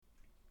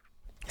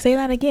Say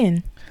that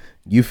again.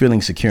 You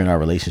feeling secure in our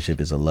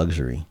relationship is a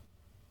luxury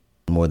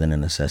more than a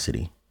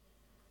necessity.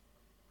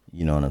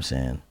 You know what I'm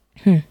saying?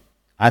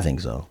 I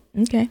think so.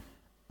 Okay.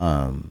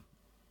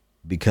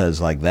 Because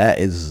like that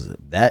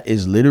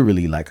is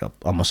literally like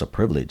almost a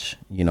privilege.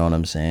 You know what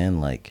I'm saying?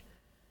 Like,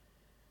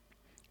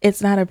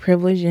 it's not a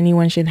privilege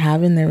anyone should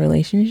have in their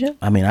relationship.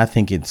 I mean, I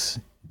think it's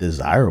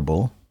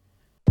desirable.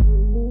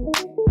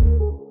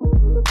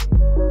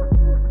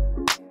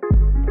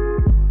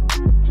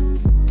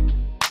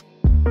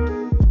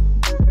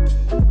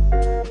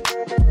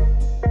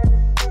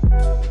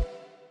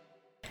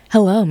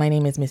 Hello, my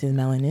name is Mrs.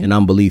 Melanin. And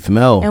I'm Belief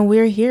Mel. And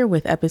we're here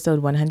with episode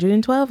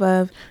 112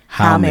 of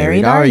How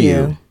Married Are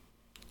You?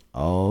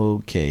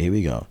 Okay, here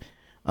we go.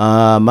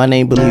 My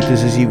name Belief,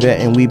 this is Yvette,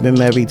 and we've been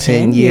married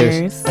 10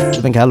 years.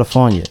 Live in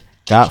California.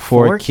 Got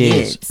four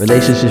kids.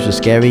 Relationships are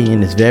scary,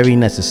 and it's very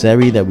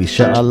necessary that we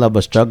share our love,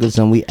 our struggles,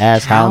 and we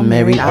ask how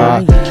married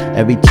are you?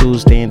 Every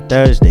Tuesday and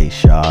Thursday,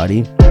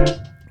 shawty.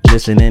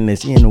 Listening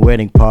this in the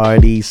wedding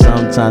party,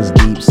 sometimes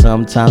deep,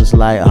 sometimes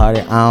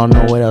lighthearted. I don't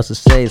know what else to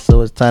say,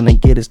 so it's time to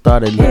get it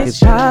started. It's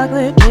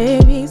chocolate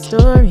baby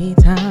story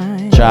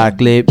time.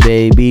 Chocolate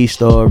baby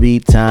story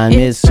time.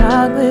 It's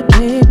chocolate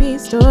baby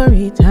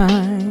story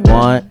time.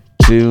 1,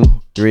 2,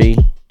 3,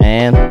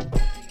 and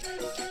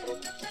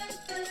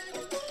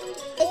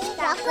it's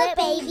chocolate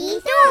baby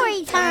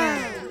story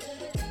time.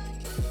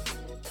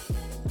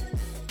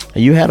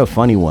 You had a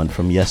funny one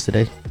from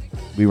yesterday.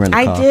 We were in the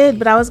car. I did,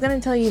 but I was going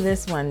to tell you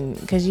this one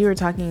because you were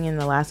talking in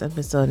the last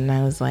episode and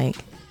I was like,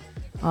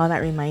 oh, that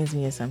reminds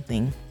me of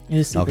something. It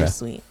was super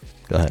sweet.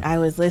 Go ahead. I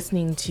was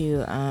listening to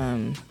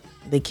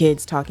the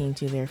kids talking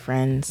to their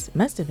friends. It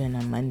must have been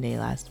on Monday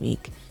last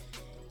week.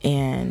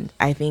 And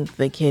I think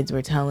the kids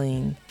were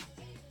telling,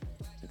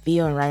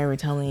 Theo and Ryan were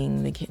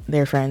telling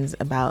their friends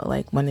about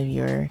like one of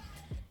your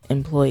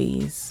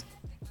employees.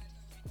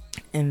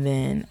 And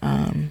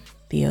then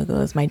Theo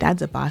goes, my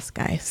dad's a boss,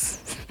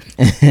 guys.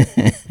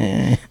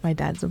 My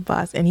dad's a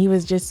boss. And he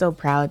was just so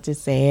proud to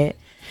say it.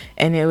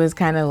 And it was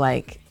kind of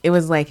like, it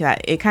was like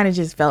that. It kind of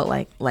just felt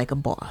like a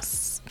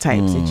boss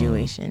type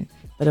situation.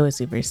 But it was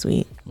super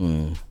sweet.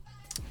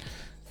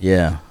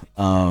 Yeah.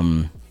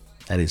 That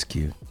is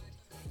cute.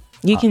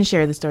 You can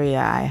share the story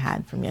that I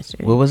had from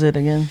yesterday. What was it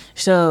again?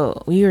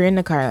 So we were in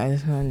the car. I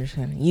just want to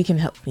understand. You can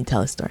help me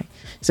tell a story.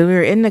 So we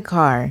were in the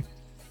car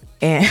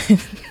and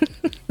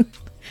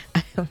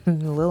I'm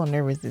a little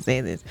nervous to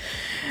say this.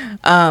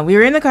 We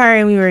were in the car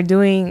and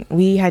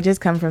we had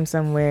just come from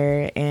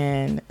somewhere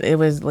and it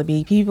was like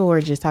people were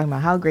just talking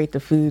about how great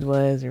the food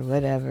was or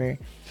whatever.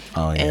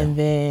 Oh yeah. And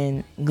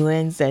then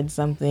Glenn said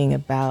something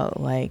about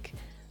like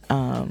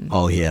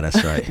oh yeah,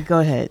 that's right. Go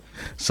ahead.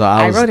 So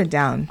I wrote it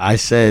down. I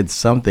said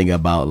something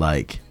about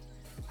like,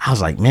 I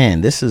was like,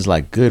 man, this is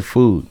like good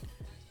food.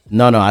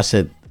 No, I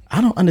said,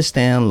 I don't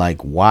understand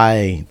like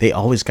why they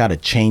always got to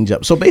change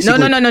up. So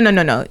basically,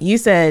 no. You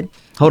said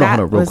hold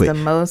on, real quick. The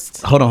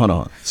most. Hold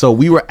on. So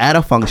we were at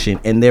a function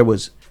and there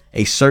was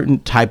a certain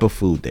type of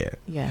food there.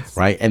 Yes.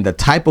 Right, and the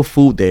type of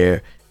food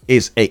there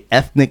is a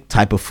ethnic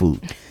type of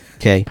food.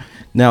 Okay.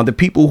 Now the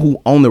people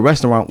who own the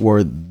restaurant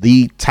were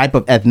the type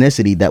of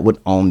ethnicity that would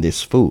own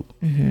this food,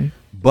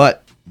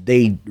 but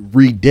they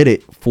redid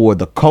it for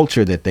the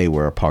culture that they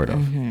were a part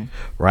of.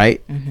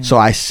 Right. So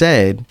I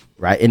said.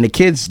 Right. And the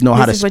kids know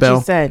how to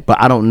spell,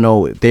 but I don't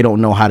know. They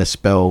don't know how to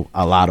spell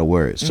a lot of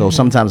words. So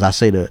sometimes I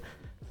say the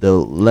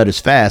letters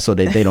fast so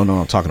that they don't know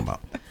what I'm talking about.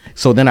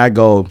 So then I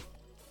go,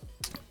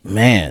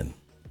 man,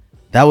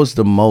 that was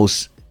the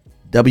most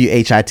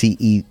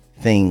WHITE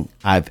thing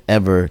I've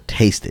ever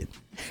tasted.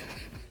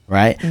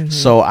 Right.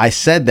 So I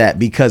said that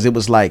because it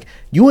was like,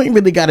 you ain't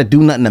really got to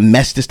do nothing to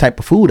mess this type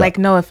of food up. Like,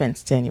 no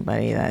offense to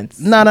anybody. That's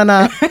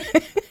no.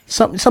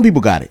 Some people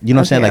got it. You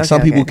know what I'm saying? Like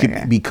some people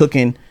could be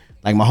cooking.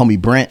 Like my homie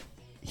Brent.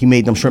 He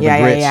made them shrimp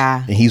and grits,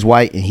 and he's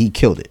white, and he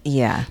killed it.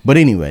 Yeah. But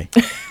anyway,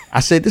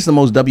 I said, this is the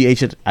most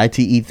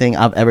WHITE thing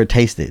I've ever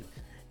tasted.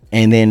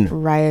 And then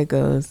Raya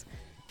goes,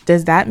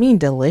 does that mean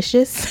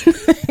delicious?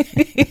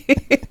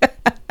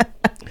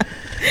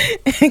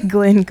 And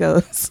Glenn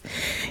goes,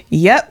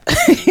 yep.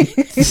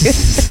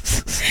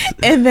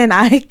 And then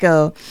I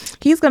go,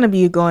 he's going to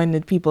be going to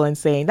people and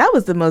saying, that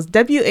was the most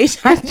WHITE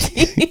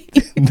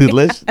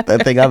delicious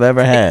thing I've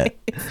ever had.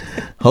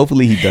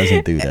 Hopefully he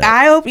doesn't do that.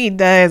 I hope he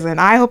does. And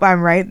I hope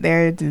I'm right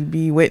there to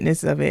be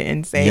witness of it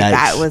and say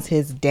that was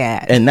his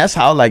dad. And that's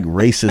how like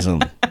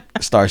racism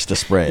starts to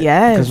spread.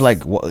 Yes. Because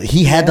like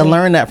he had to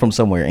learn that from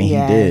somewhere and he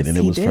did. And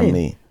it was from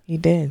me. He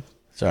did.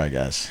 Sorry,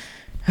 guys.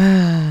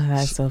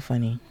 That's so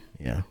funny.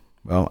 Yeah.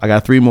 Well, I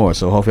got 3 more,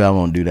 so hopefully I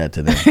won't do that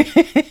to them.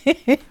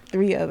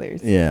 3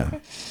 others. Yeah.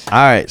 All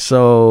right.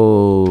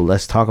 So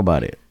let's talk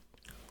about it.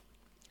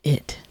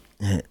 It.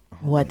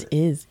 What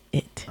is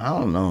it? I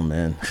don't know,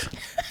 man.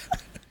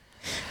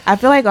 I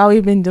feel like all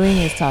we've been doing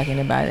is talking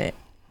about it.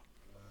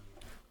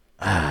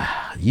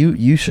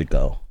 You should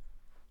go.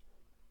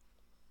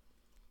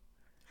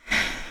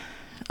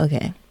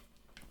 Okay.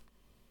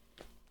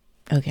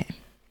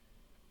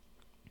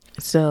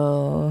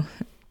 So,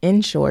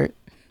 in short,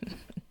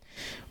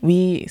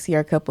 We see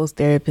our couples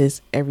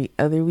therapist every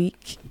other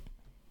week.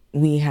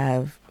 We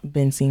have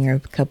been seeing our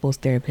couples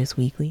therapist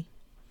weekly.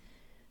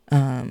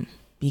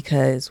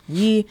 Because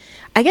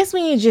I guess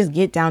when you just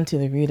get down to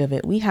the root of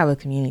it, we have a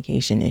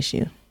communication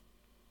issue.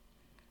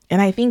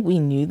 And I think we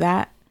knew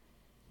that,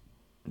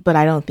 but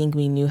I don't think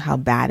we knew how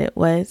bad it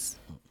was.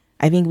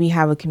 I think we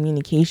have a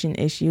communication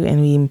issue,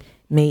 and we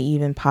may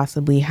even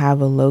possibly have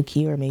a low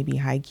key or maybe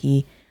high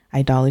key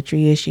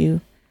idolatry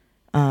issue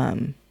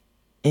in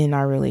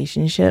our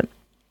relationship.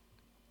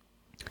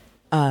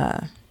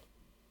 But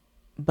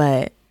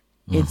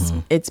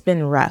it's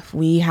been rough.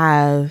 We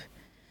have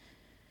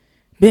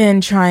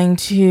been trying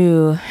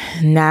to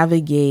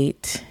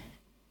navigate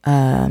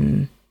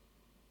how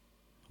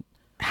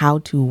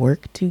to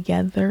work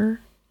together.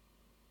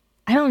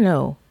 I don't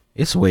know.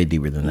 It's way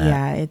deeper than that.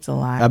 Yeah, it's a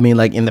lot. I mean,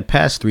 like in the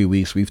past 3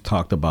 weeks, we've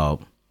talked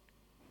about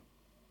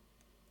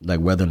like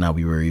whether or not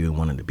we were even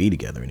wanting to be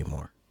together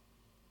anymore.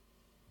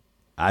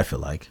 I feel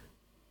like.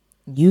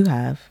 You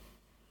have.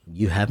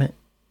 You haven't?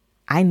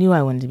 I knew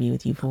I wanted to be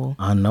with you, fool.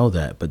 I know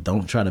that, but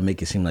don't try to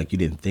make it seem like you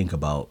didn't think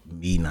about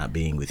me not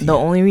being with you. The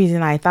only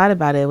reason I thought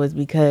about it was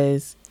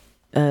because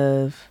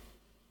of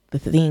the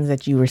things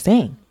that you were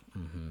saying.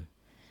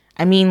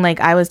 I mean, like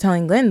I was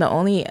telling Glenn,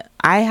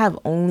 I have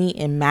only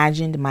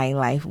imagined my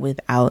life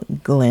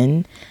without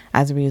Glenn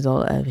as a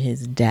result of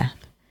his death.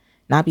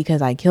 Not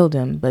because I killed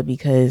him, but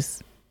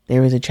because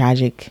there was a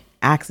tragic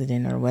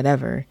accident or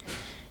whatever.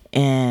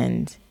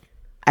 And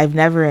I've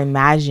never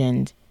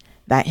imagined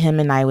that him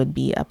and I would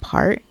be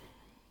apart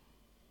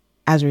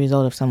as a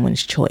result of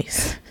someone's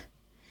choice.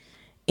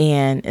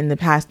 And in the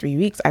past 3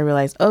 weeks, I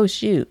realized, oh,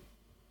 shoot,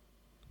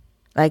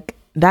 like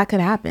that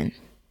could happen.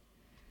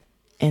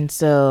 And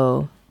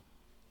so,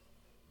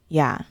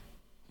 yeah.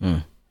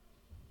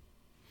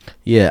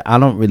 Yeah, I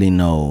don't really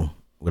know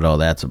what all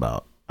that's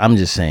about. I'm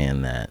just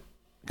saying that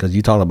because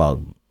you talked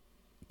about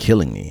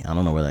killing me. I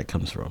don't know where that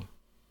comes from.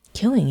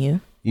 Killing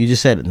you? You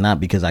just said not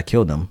because I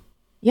killed him.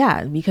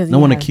 Yeah, because no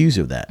one accused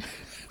you of that.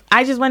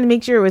 I just wanted to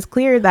make sure it was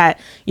clear that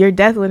your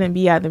death wouldn't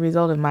be at the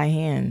result of my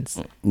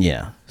hands.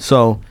 Yeah.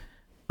 So,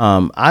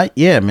 I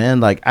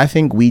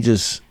think we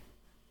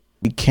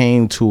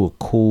came to a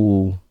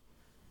cool,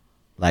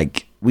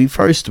 like we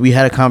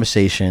had a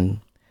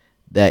conversation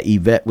that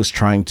Yvette was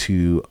trying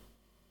to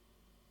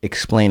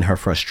explain her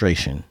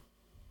frustration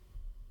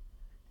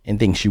and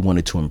things she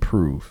wanted to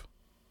improve,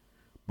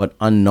 but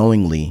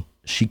unknowingly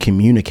she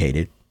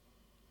communicated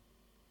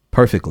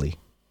perfectly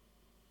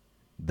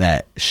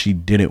that she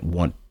didn't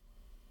want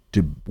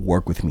to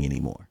work with me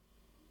anymore.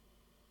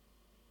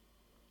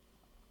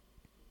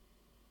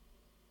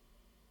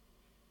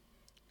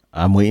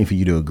 I'm waiting for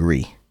you to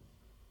agree.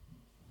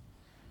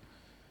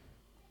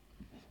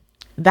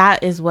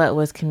 That is what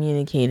was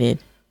communicated,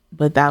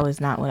 but that was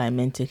not what I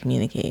meant to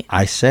communicate.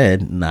 I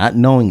said, not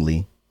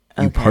knowingly,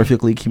 you Okay.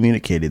 perfectly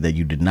communicated that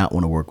you did not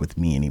want to work with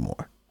me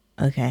anymore.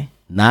 Okay.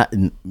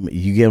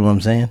 You get what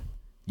I'm saying?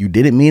 You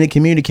didn't mean to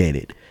communicate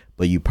it,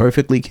 but you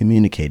perfectly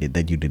communicated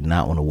that you did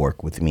not want to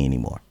work with me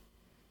anymore.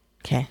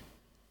 Okay.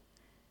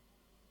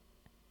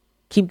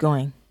 Keep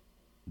going.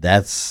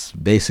 That's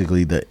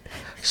basically the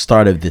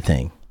start of the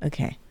thing.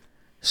 Okay.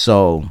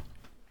 So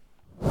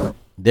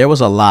there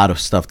was a lot of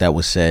stuff that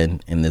was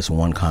said in this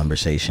one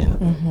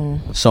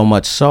conversation. So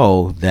much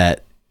so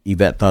that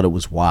Yvette thought it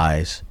was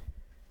wise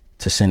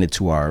to send it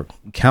to our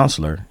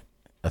counselor,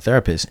 a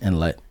therapist, and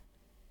let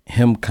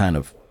him kind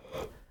of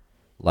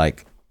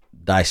like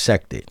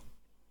dissect it.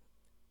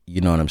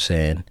 You know what I'm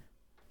saying?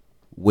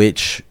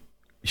 Which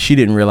she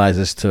didn't realize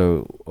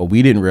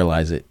we didn't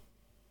realize it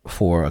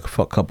for a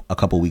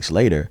couple weeks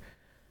later,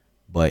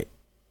 but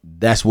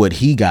that's what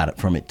he got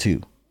from it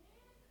too.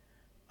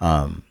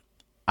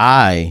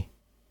 I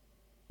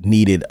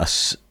needed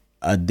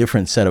a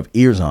different set of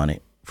ears on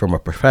it from a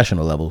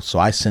professional level, so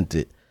I sent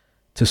it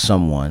to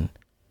someone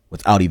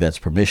without Yvette's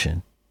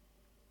permission,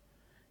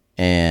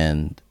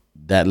 and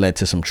that led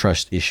to some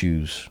trust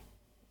issues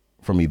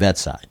from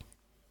Yvette's side.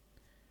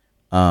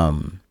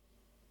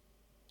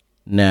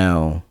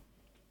 Now,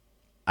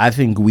 I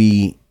think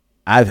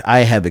I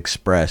have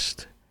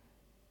expressed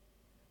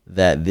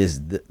that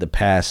the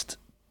past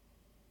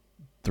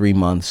 3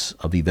 months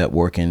of Yvette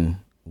working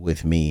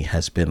with me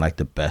has been like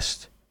the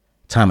best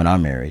time in our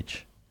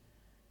marriage.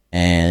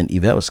 And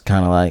Yvette was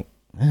kind of like,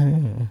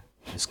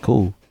 it's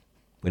cool,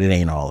 but it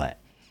ain't all that.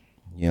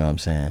 You know what I'm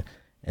saying?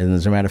 And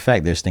as a matter of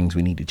fact, there's things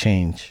we need to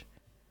change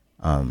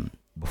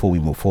before we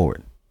move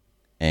forward.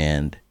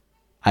 And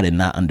I did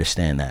not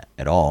understand that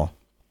at all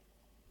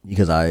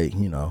because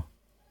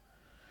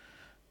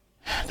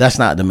that's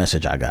not the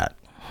message I got.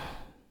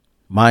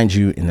 Mind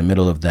you, in the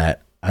middle of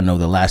that, I know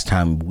the last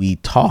time we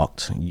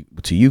talked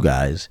to you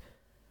guys,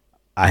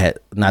 I had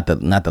not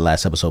the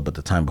last episode, but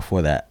the time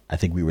before that, I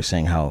think we were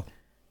saying how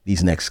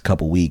these next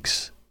couple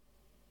weeks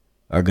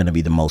are going to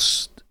be the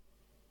most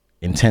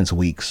intense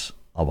weeks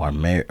of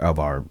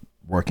our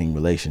working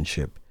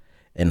relationship,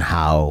 and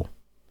how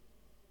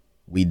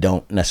we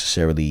don't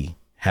necessarily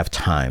have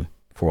time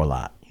for a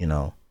lot,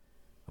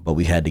 but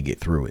we had to get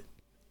through it.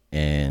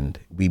 and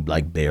we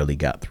like barely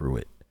got through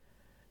it.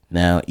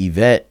 Now,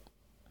 Yvette,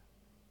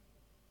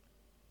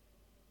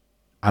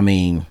 I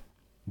mean,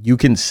 you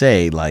can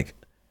say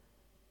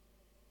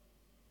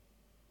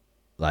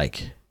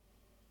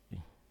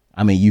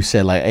I mean, you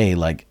said like, hey,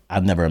 like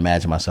I've never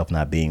imagined myself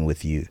not being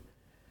with you,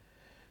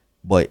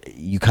 but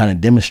you kind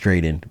of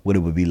demonstrated what it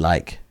would be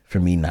like for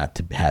me not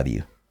to have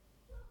you.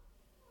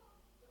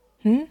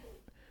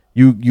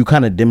 You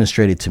kind of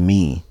demonstrated to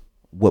me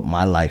what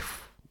my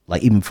life,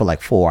 like even for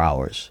like 4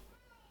 hours,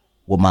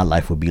 what my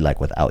life would be like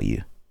without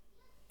you.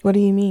 What do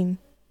you mean?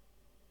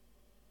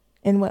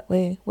 In what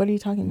way? What are you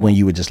talking about? When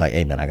you were just like,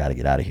 hey man, I got to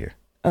get out of here.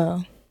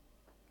 Oh.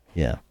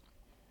 Yeah.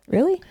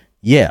 Really?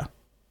 Yeah.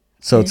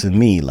 So to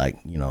me, like,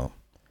 you know,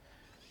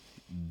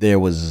 there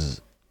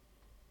was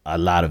a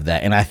lot of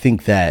that. And I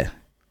think that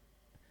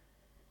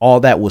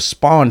all that was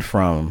spawned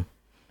from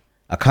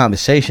a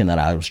conversation that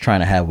I was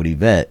trying to have with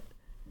Yvette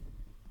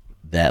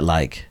that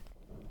like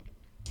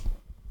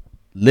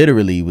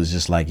literally was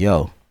just like,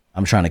 yo,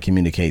 I'm trying to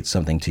communicate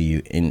something to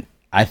you. And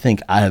I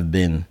think I have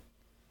been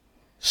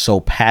so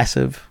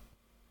passive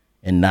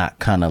and not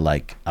kind of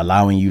like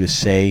allowing you to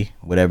say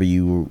whatever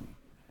you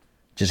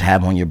just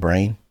have on your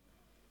brain,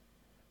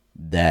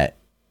 that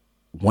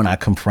when I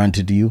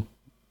confronted you,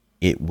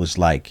 it was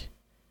like,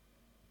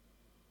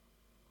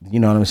 you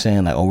know what I'm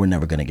saying? Like, oh, we're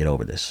never going to get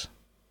over this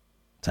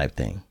type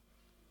thing.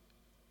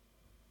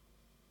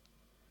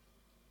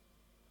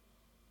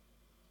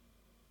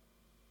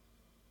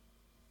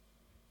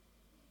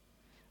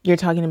 You're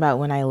talking about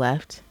when I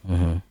left.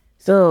 Mm-hmm.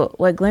 So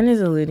what Glenn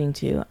is alluding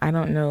to, I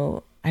don't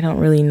know. I don't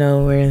really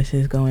know where this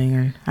is going,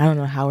 or I don't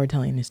know how we're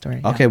telling this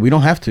story. Okay, we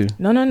don't have to.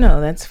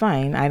 No, that's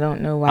fine. I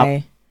don't know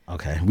why.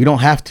 Okay, we don't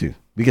have to.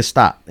 We can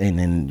stop and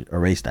then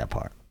erase that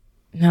part.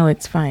 No,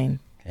 it's fine.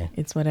 Okay.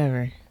 It's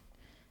whatever.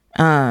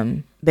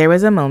 There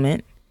was a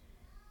moment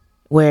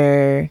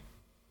where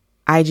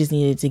I just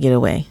needed to get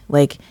away.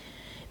 Like,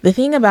 the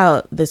thing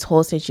about this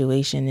whole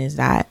situation is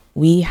that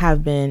we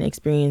have been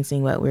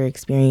experiencing what we're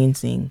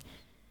experiencing,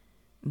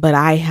 but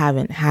I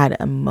haven't had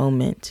a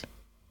moment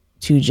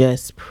to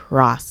just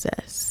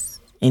process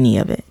any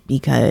of it,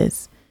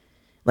 because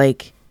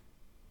like,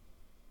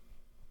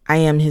 I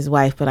am his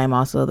wife, but I'm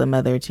also the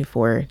mother to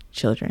 4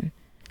 children.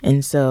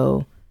 And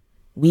so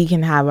we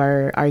can have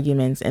our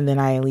arguments, and then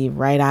I leave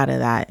right out of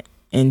that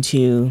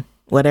into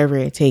whatever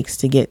it takes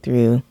to get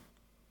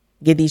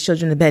these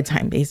children to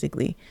bedtime,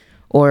 basically.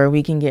 Or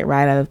we can get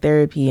right out of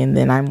therapy, and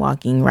then I'm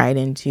walking right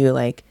into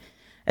like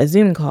a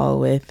Zoom call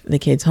with the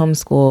kids'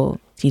 homeschool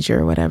teacher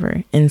or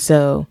whatever. And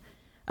so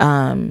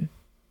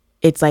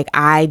it's like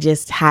I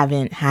just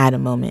haven't had a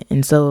moment.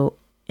 And so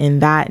on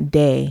that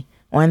day,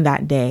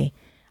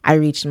 I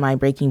reached my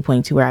breaking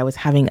point to where I was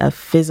having a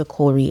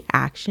physical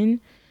reaction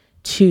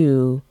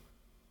to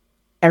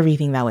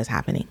everything that was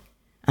happening.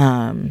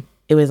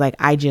 It was like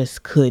I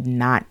just could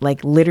not,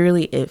 like,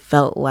 literally it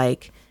felt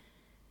like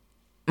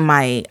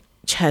my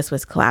chest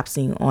was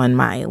collapsing on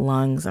my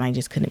lungs and I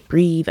just couldn't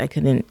breathe. I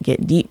couldn't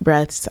get deep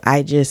breaths.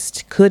 I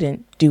just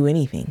couldn't do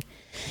anything.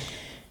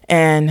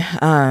 And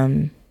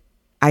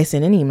I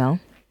sent an email.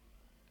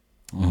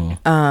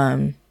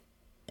 And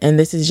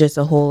this is just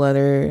a whole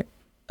other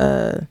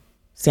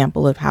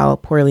sample of how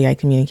poorly I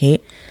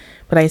communicate.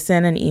 But I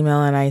sent an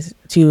email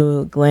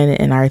to Glenn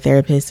and our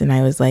therapist, and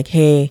I was like,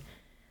 hey,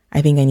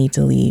 I think I need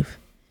to leave.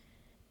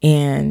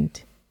 And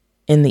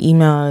in the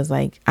email, I was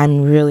like,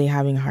 I'm really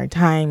having a hard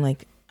time.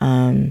 Like,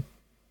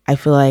 I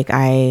feel like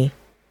I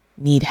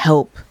need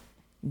help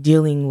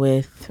dealing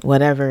with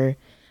whatever.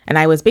 And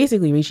I was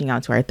basically reaching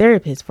out to our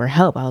therapist for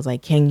help. I was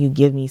like, can you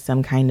give me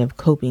some kind of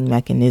coping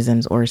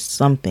mechanisms or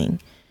something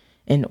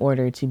in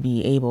order to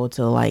be able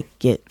to like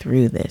get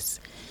through this?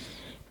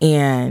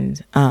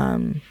 And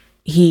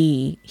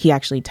he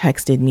actually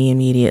texted me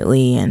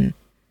immediately, and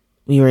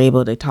we were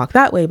able to talk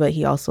that way, but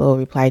he also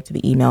replied to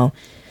the email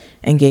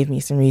and gave me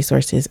some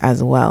resources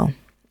as well.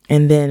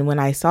 And then when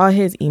I saw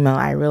his email,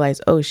 I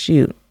realized, oh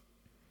shoot,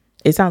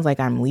 it sounds like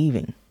I'm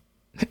leaving.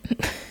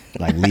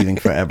 Like leaving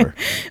forever.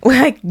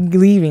 Like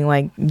leaving,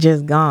 like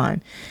just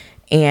gone.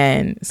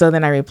 And so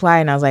then I replied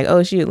and I was like,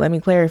 oh shoot, let me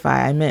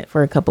clarify. I meant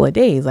for a couple of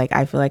days. Like,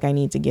 I feel like I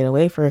need to get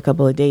away for a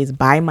couple of days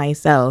by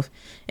myself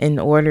in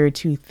order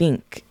to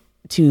think,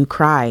 to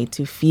cry,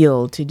 to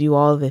feel, to do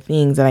all the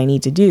things that I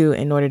need to do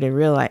in order to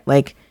realize,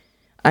 like,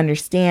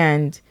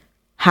 understand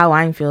how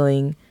I'm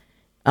feeling,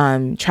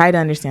 try to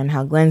understand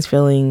how Glenn's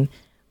feeling,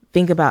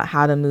 think about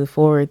how to move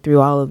forward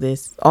through all of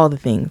this, all the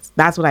things.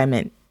 That's what I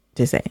meant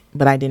to say,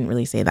 but I didn't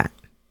really say that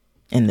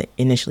in the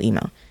initial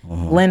email.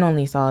 Glenn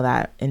only saw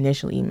that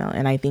initial email,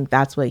 and I think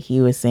that's what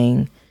he was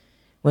saying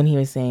when he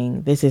was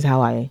saying, this is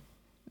how I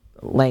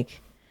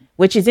like,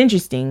 which is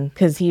interesting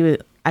because he was,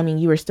 I mean,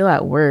 you were still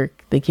at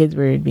work, the kids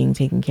were being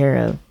taken care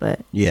of, but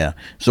yeah.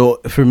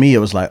 So for me, it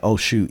was like, oh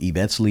shoot,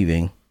 Yvette's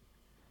leaving.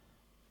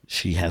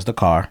 She has the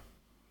car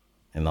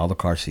and all the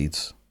car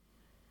seats,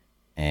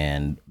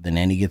 and the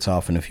nanny gets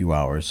off in a few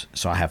hours,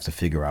 so I have to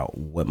figure out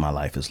what my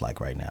life is like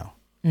right now.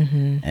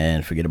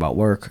 And forget about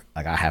work.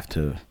 Like, I have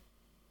to,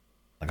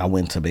 like, I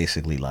went to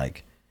basically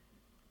like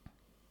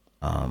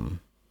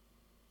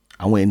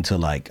I went into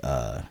like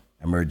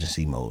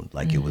emergency mode.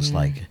 Like it was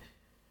like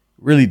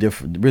really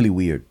different, really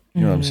weird.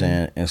 You know what I'm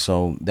saying? And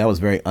so that was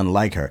very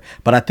unlike her.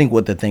 But I think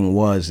what the thing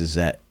was is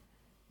that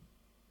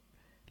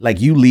like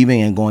you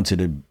leaving and going to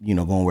the,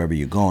 going wherever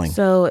you're going.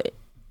 So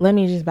let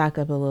me just back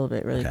up a little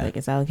bit really quick.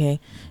 Is that okay?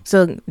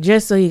 So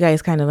just so you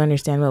guys kind of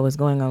understand what was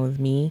going on with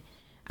me,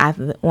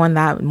 on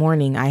that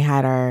morning, I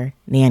had our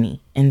nanny.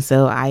 And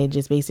so I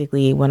just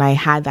basically, when I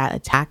had that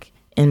attack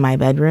in my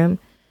bedroom,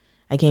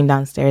 I came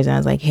downstairs and I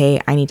was like, hey,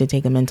 I need to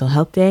take a mental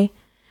health day.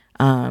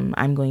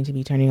 I'm going to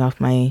be turning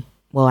off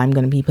I'm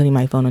going to be putting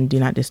my phone on do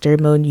not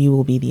disturb mode. You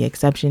will be the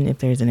exception. If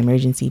there's an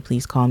emergency,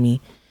 please call me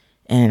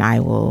and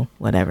I will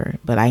whatever,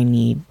 but I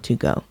need to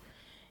go.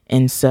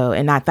 And so,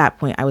 and at that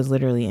point I was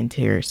literally in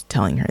tears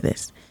telling her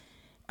this.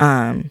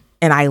 And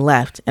I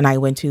left and I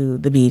went to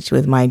the beach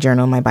with my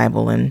journal, my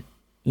Bible, and,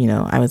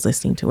 I was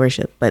listening to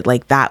worship, but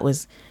like that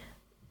was,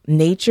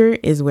 nature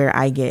is where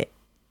I get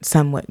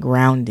somewhat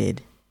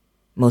grounded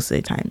most of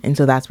the time. And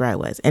so that's where I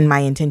was. And my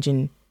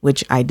intention,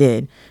 which I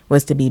did,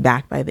 was to be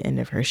back by the end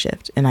of her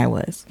shift. And I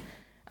was.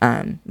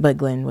 But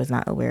Glenn was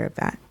not aware of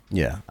that.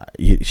 Yeah,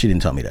 she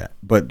didn't tell me that.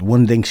 But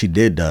one thing she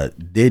did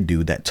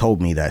do that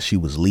told me that she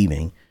was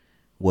leaving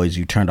was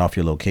you turned off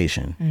your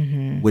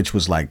location, which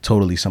was like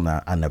totally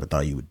something I never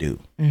thought you would do.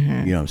 You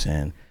know what I'm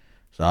saying?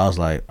 So I was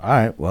like, all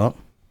right, well,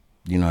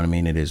 you know what I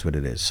mean? It is what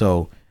it is.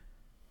 So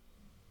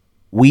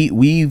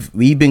we've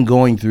been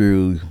going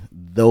through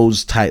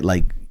those type,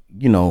 like,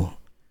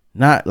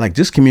 not like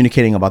just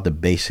communicating about the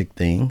basic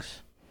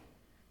things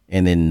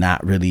and then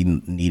not really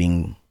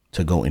needing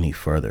to go any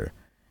further.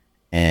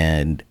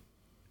 And,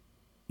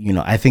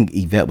 I think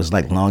Yvette was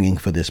like longing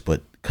for this,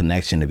 but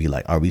connection to be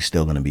like, are we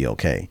still going to be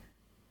okay?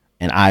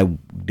 And I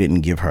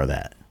didn't give her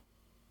that.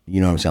 You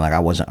know what I'm saying? Like I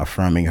wasn't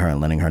affirming her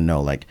and letting her know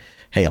like,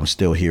 hey, I'm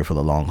still here for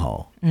the long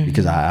haul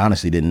because I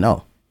honestly didn't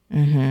know.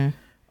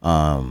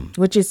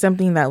 Which is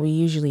something that we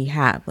usually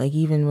have. Like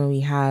even when we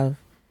have,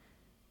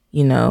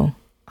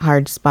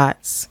 hard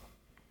spots,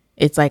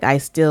 it's like I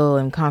still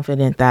am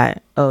confident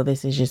that, oh,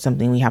 this is just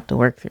something we have to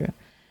work through.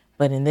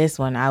 But in this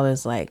one, I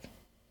was like,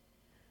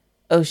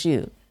 oh,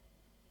 shoot.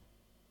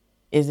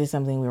 Is this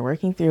something we're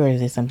working through or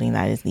is this something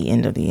that is the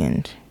end of the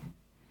end?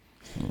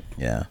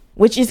 Yeah.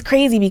 Which is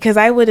crazy because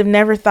I would have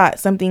never thought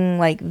something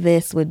like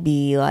this would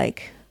be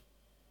like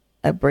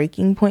a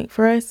breaking point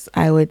for us.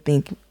 I would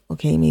think,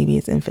 okay, maybe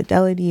it's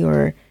infidelity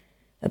or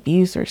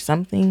abuse or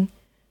something,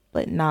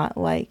 but not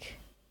like.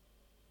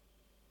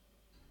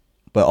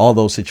 But all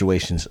those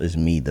situations is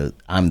me.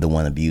 I'm the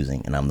one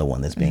abusing, and I'm the one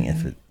that's being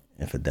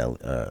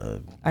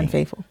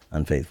unfaithful.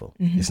 Unfaithful.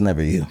 It's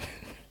never you.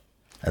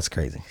 That's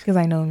crazy. Because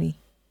I know me.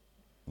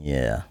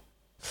 Yeah.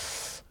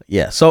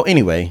 Yeah. So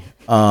anyway,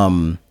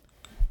 and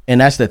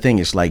that's the thing.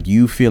 It's like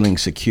you feeling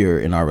secure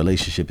in our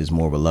relationship is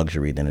more of a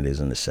luxury than it is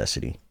a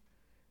necessity.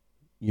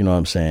 You know what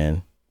I'm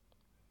saying?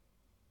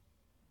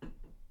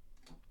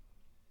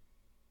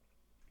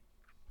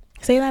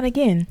 Say that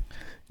again.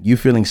 You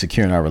feeling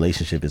secure in our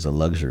relationship is a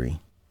luxury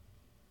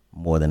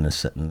more than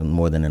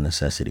a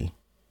necessity.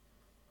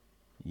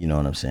 You know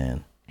what I'm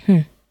saying?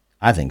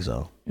 I think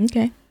so.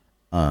 Okay.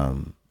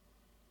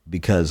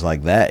 Because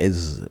like that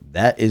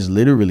is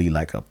literally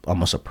like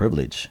almost a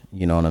privilege.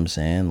 You know what I'm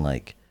saying?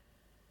 Like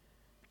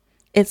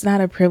it's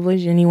not a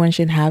privilege anyone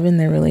should have in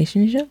their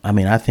relationship. I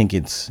mean, I think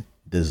it's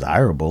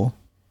desirable,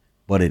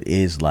 but it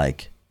is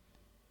like,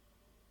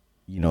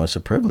 it's a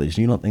privilege.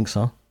 You don't think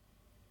so?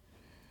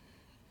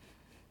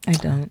 I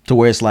don't. To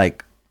where it's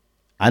like,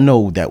 I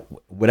know that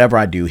whatever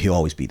I do, he'll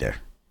always be there.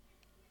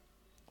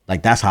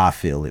 Like, that's how I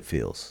feel it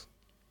feels.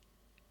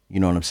 You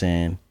know what I'm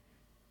saying?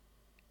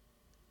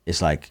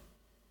 It's like,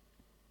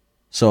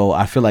 so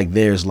I feel like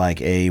there's like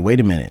wait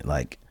a minute,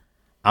 like,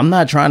 I'm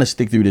not trying to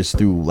stick through this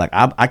like,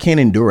 I can't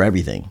endure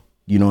everything.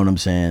 You know what I'm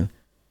saying?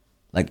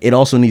 Like, it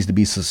also needs to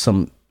be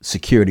some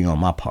security on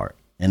my part.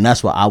 And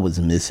that's what I was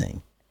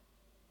missing.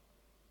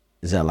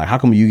 Is that like, how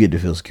come you get to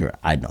feel secure?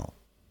 I don't.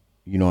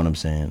 You know what I'm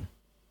saying?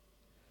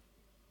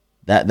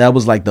 That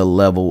was like the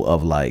level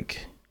of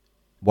like,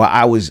 well,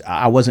 I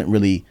wasn't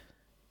really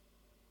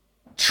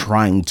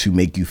trying to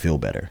make you feel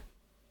better,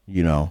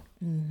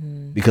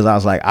 because I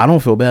was like, I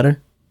don't feel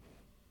better.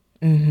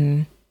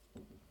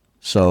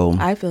 So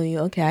I feel you.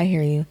 Okay, I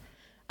hear you.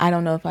 I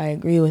don't know if I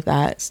agree with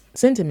that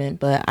sentiment,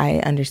 but I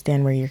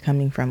understand where you're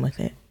coming from with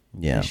it.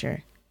 Yeah, for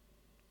sure.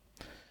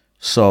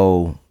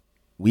 So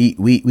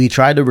we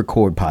tried to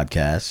record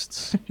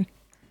podcasts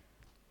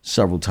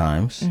several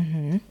times.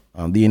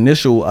 The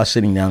initial us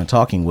sitting down and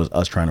talking was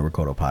us trying to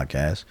record a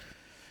podcast.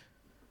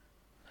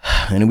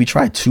 And then we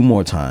tried 2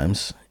 more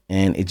times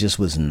and it just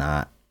was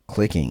not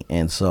clicking.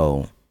 And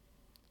so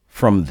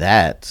from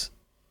that,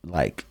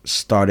 like,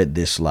 started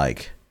this,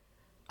 like,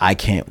 I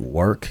can't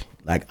work.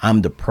 Like,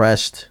 I'm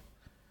depressed.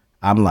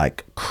 I'm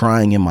like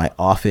crying in my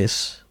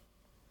office.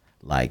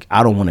 Like,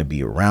 I don't want to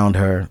be around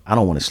her. I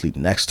don't want to sleep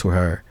next to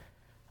her.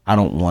 I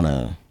don't want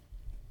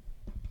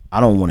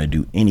to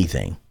do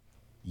anything.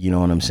 You know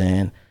what I'm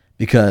saying?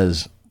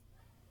 Because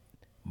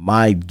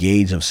my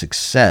gauge of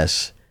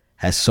success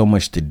has so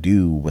much to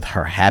do with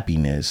her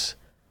happiness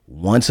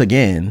once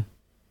again,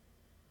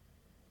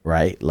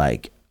 right?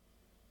 Like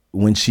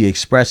when she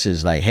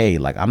expresses like, hey,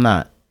 like I'm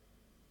not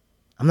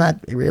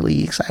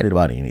really excited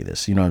about any of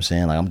this. You know what I'm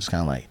saying? Like I'm just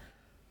kind of like,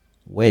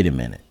 wait a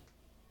minute.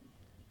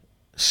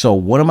 So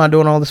what am I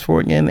doing all this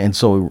for again? And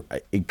so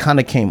it kind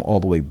of came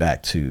all the way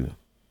back to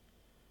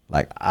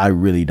like, I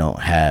really don't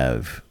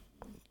have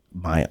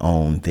my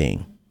own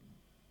thing.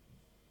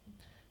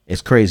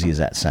 As crazy as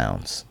that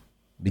sounds,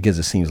 because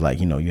it seems like,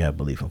 you know, you have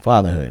belief in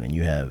fatherhood and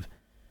you have,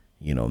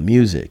 you know,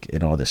 music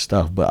and all this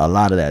stuff. But a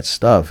lot of that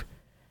stuff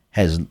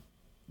has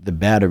the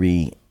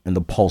battery and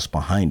the pulse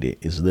behind it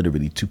is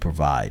literally to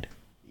provide.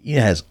 It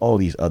has all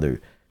these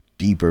other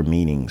deeper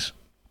meanings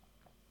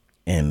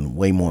and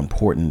way more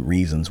important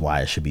reasons why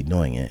I should be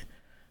doing it.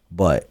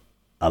 But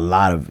a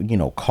lot of, you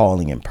know,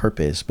 calling and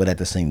purpose. But at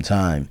the same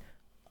time,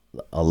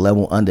 a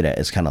level under that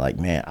is kind of like,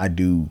 man, I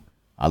do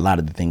a lot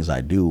of the things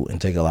I do and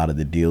take a lot of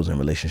the deals and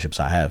relationships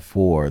I have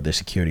for the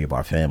security of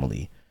our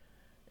family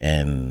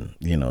and,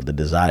 you know, the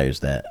desires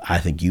that I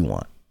think you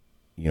want.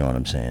 You know what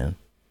I'm saying?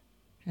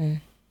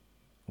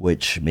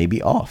 Which may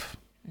be off.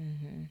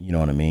 You know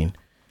what I mean?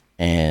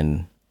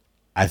 And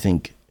I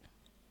think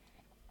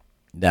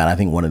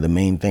one of the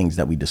main things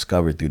that we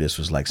discovered through this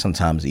was like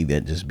sometimes either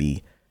just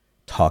be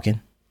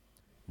talking,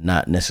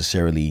 not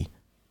necessarily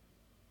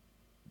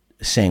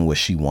saying what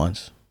she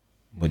wants,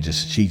 but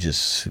she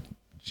just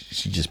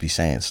be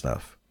saying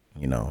stuff,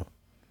 you know.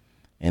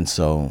 And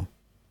so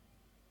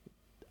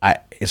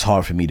it's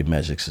hard for me to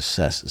measure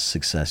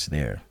success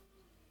there.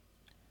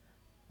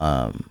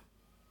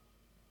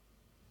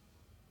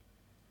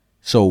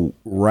 So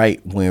right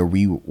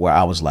where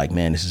I was like,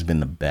 man, this has been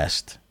the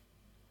best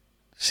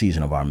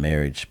season of our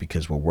marriage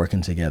because we're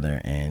working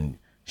together and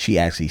she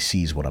actually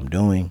sees what I'm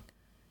doing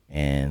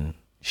and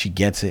she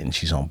gets it and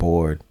she's on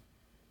board.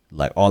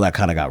 Like all that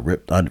kind of got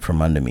ripped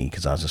from under me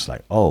because I was just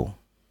like, oh,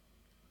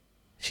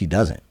 she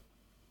doesn't.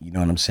 You know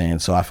what I'm saying?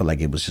 So I feel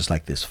like it was just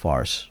like this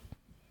farce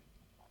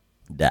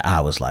that I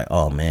was like,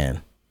 oh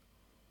man,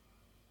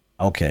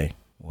 okay,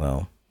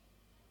 well,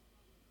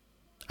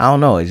 I don't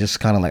know. It's just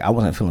kind of like I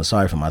wasn't feeling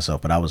sorry for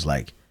myself, but I was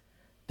like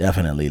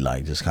definitely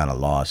like just kind of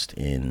lost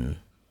in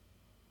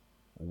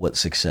what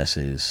success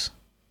is.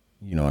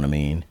 You know what I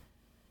mean?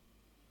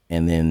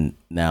 And then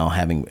now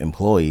having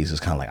employees is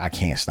kind of like I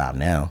can't stop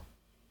now.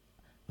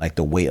 Like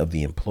the weight of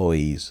the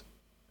employees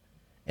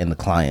and the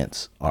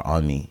clients are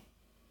on me.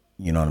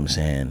 You know what I'm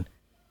saying?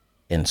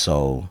 And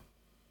so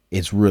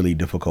it's really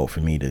difficult for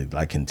me to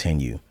like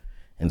continue.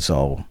 And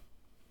so,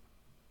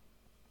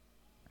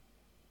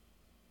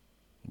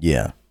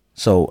 yeah.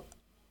 So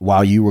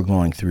while you were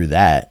going through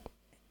that,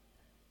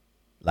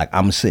 like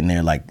I'm sitting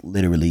there like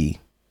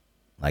literally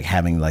like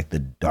having like the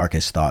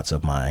darkest thoughts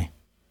of my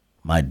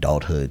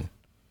adulthood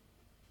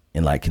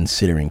and like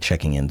considering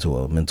checking into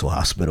a mental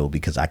hospital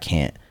because I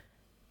can't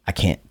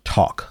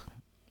talk,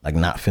 like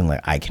not feeling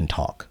like I can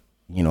talk.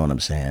 You know what I'm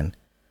saying?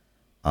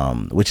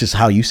 Which is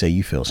how you say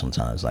you feel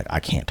sometimes. Like I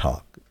can't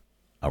talk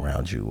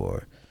around you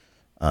or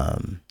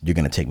you're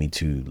going to take me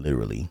too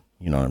literally.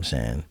 You know what I'm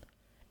saying?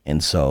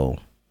 And so,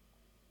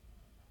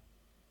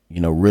 you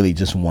know, really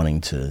just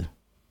wanting to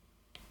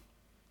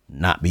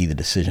not be the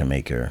decision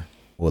maker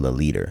or the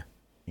leader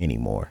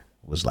anymore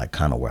was like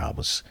kind of where I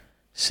was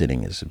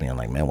sitting, is being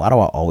like, man, why do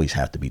I always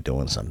have to be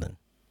doing something?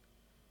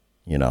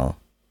 You know?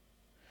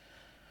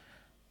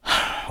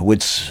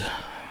 Which,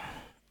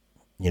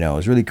 you know,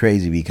 is really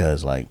crazy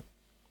because like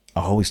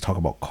I always talk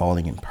about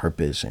calling and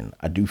purpose, and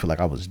I do feel like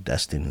I was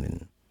destined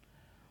and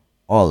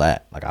all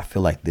that. Like I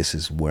feel like this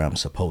is where I'm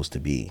supposed to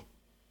be.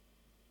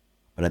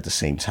 But at the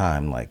same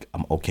time, like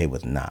I'm okay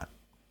with not.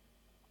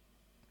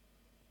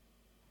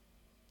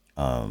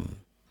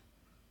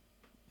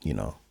 You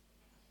know,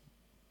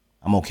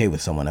 I'm okay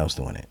with someone else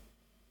doing it.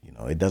 You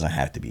know, it doesn't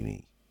have to be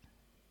me.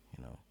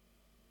 You know.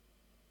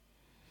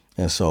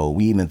 And so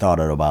we even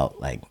thought about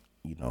like,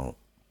 you know,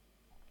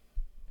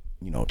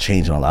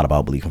 changing a lot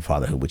about belief in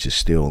fatherhood, which is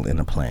still in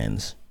the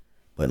plans,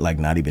 but like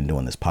not even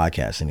doing this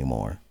podcast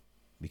anymore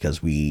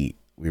because we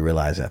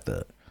realize that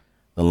the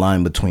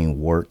line between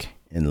work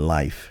and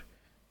life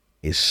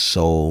is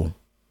so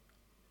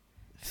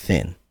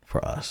thin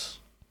for us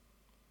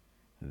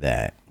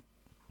that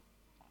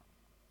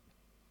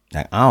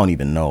like I don't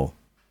even know.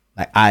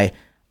 Like I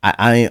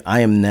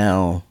am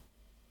now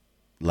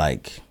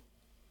like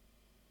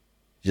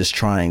just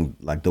trying,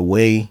 like the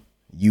way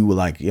you were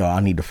like, yo, I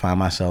need to find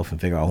myself and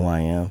figure out who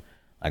I am.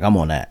 Like I'm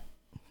on that.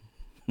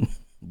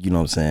 You know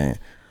what I'm saying?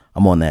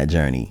 I'm on that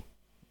journey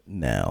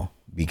now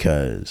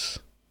because,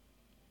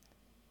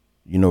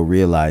 you know,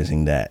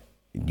 realizing that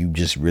you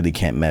just really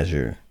can't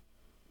measure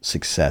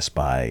success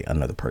by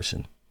another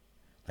person.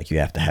 Like you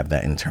have to have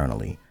that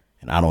internally.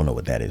 And I don't know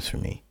what that is for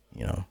me,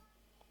 you know?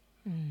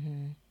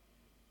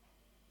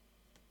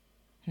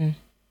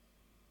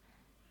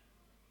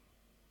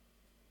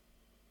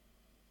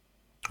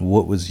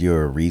 What was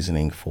your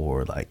reasoning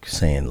for like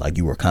saying like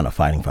you were kind of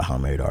fighting for How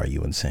Married Are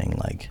You and saying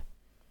like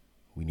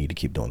we need to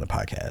keep doing the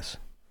podcast?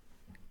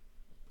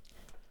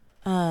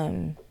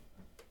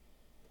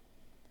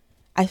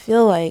 I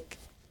feel like,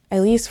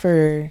 at least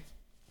for,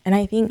 and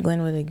I think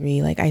Glenn would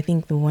agree, like, I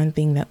think the one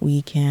thing that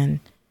we can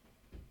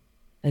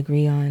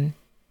agree on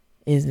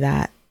is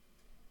that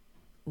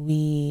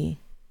we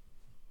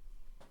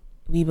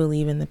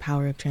believe in the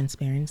power of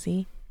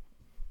transparency.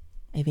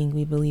 I think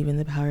we believe in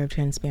the power of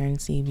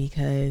transparency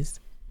because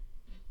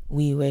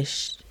we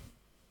wish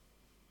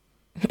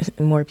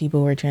more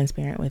people were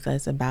transparent with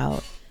us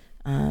about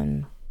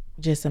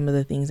just some of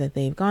the things that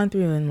they've gone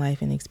through in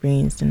life and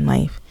experienced in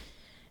life.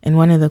 And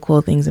one of the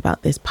cool things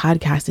about this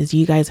podcast is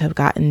you guys have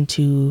gotten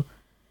to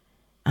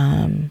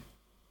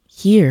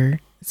hear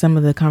some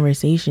of the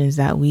conversations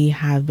that we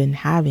have been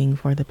having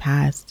for the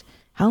past,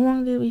 how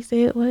long did we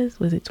say it was?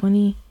 Was it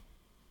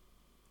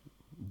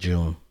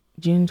June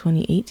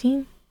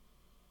 2018?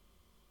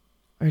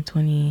 Or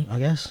 20? I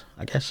guess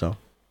so.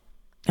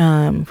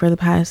 For the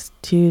past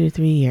 2 to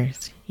 3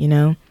 years, you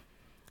know?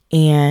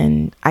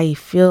 And I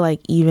feel like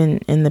even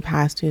in the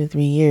past 2 to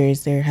 3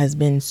 years, there has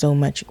been so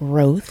much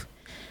growth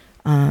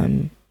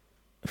from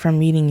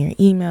reading your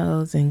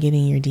emails and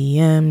getting your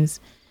DMs.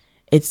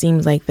 It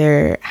seems like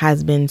there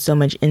has been so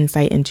much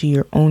insight into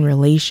your own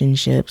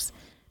relationships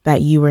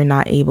that you were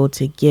not able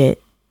to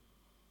get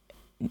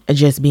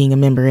just being a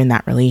member in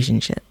that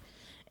relationship.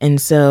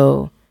 And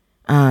so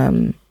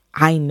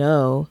I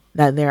know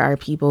that there are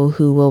people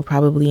who will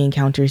probably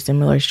encounter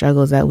similar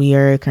struggles that we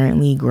are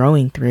currently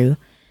growing through.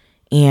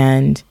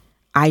 And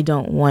I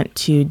don't want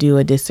to do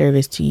a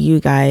disservice to you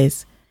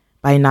guys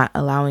by not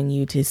allowing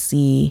you to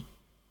see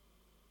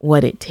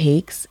what it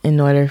takes in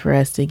order for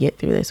us to get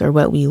through this, or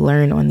what we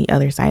learn on the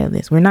other side of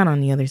this. We're not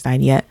on the other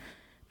side yet,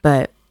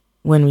 but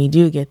when we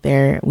do get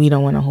there, we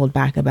don't want to hold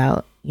back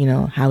about, you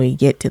know, how we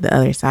get to the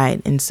other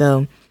side. And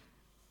so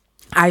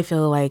I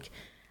feel like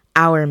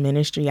our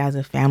ministry as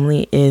a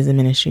family is a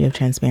ministry of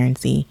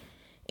transparency.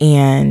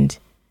 And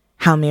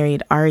How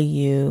Married Are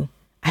You?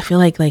 I feel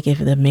like if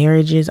the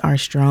marriages are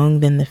strong,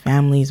 then the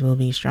families will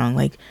be strong.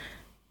 Like,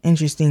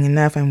 interesting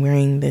enough, I'm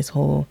wearing this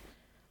whole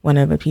one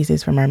of the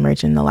pieces from our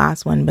merch in the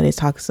last one, but it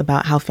talks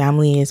about how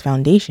family is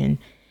foundation.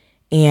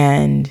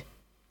 And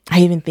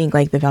I even think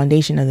like the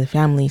foundation of the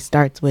family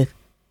starts with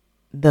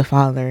the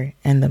father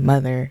and the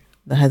mother,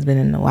 the husband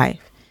and the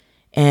wife.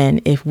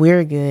 And if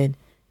we're good,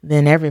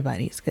 then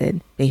everybody's good,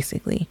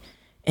 basically.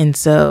 And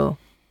so,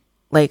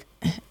 like,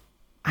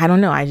 I don't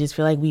know. I just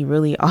feel like we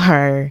really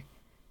are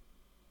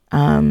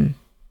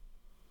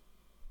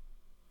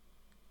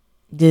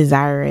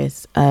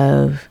desirous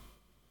of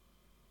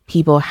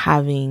people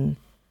having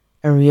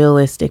a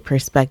realistic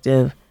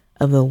perspective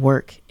of the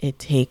work it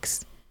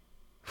takes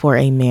for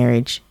a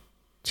marriage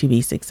to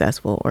be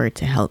successful or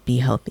to be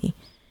healthy.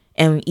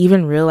 And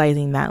even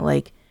realizing that,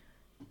 like,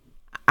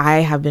 I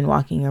have been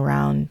walking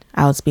around,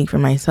 I'll speak for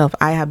myself,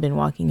 I have been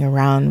walking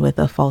around with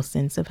a false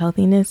sense of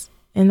healthiness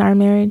in our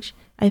marriage,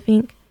 I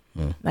think.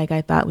 Like,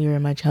 I thought we were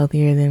much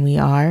healthier than we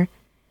are.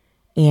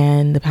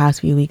 And the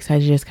past few weeks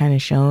has just kind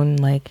of shown,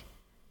 like,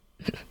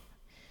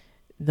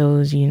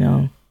 those, you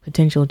know,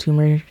 potential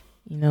tumor,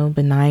 you know,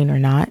 benign or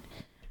not,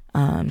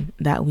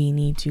 that we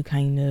need to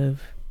kind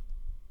of,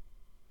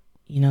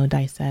 you know,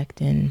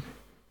 dissect and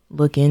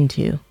look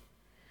into.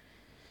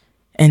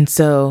 And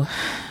so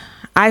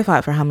I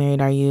fought for How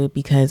Married Are You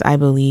because I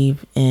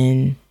believe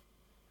in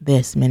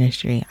this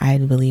ministry. I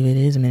believe it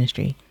is a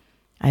ministry.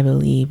 I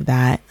believe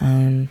that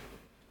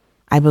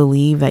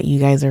you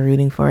guys are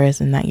rooting for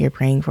us and that you're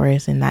praying for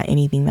us, and that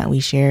anything that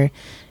we share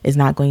is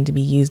not going to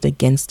be used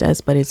against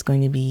us, but it's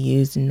going to be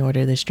used in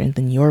order to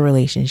strengthen your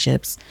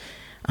relationships.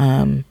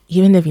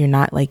 Even if you're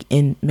not like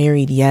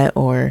married yet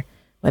or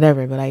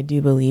whatever, but I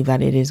do believe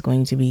that it is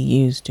going to be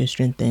used to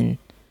strengthen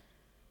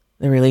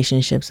the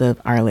relationships of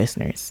our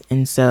listeners.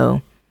 And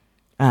so,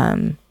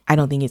 I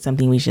don't think it's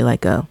something we should let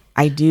go.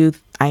 Go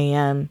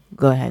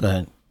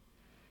ahead.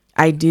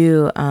 I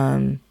do.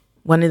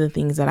 One of the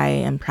things that I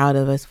am proud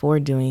of us for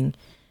doing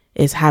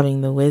is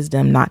having the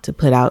wisdom not to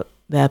put out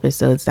the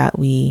episodes that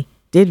we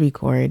did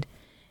record,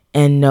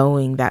 and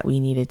knowing that we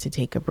needed to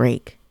take a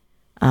break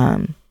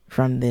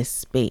from this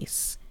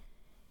space.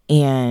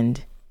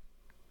 And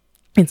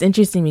it's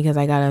interesting because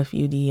I got a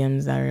few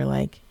DMs that are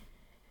like,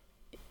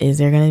 is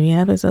there going to be an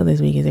episode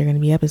this week? Is there going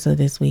to be an episode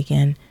this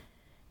weekend?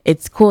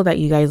 It's cool that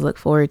you guys look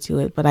forward to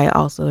it, but I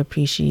also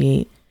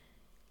appreciate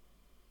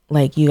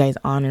like you guys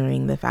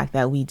honoring the fact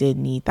that we did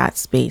need that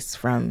space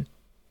from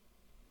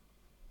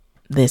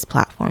this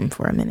platform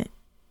for a minute.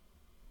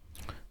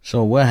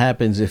 So what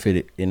happens if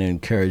it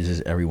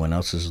encourages everyone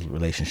else's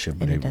relationship,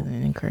 but it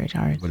doesn't encourage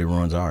ours, but it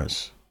ruins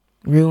ours?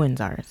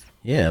 Ruins ours.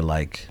 Yeah,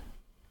 like,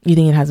 you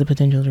think it has the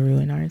potential to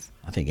ruin ours?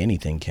 I think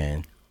anything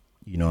can.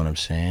 You know what I'm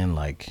saying?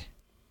 Like,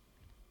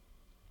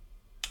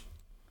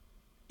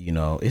 you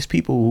know, it's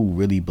people who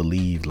really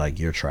believe like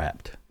you're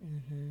trapped.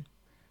 Mm-hmm.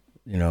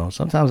 You know,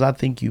 sometimes I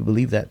think you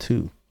believe that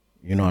too.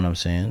 You know what I'm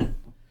saying?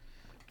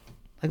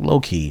 Like low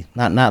key,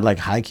 not like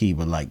high key,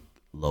 but like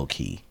low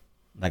key.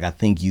 Like, I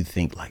think you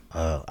think like,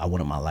 I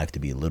wanted my life to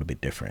be a little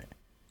bit different.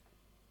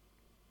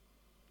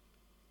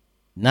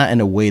 Not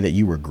in a way that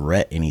you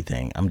regret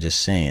anything. I'm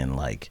just saying,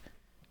 like,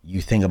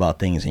 you think about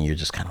things and you're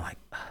just kind of like,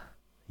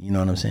 You know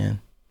what I'm saying?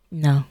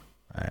 No.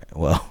 All right.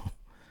 Well,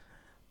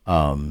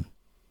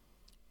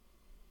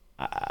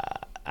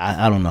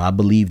 I don't know. I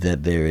believe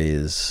that there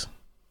is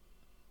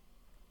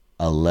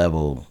a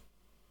level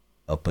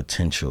of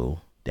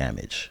potential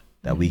damage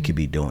that we could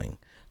be doing.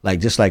 Like,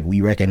 just like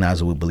we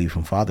recognize what we believe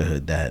from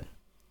fatherhood that,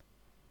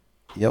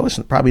 it's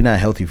probably not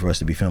healthy for us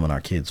to be filming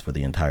our kids for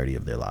the entirety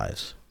of their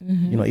lives.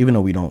 You know, even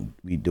though we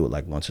do it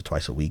like once or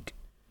twice a week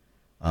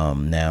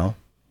now,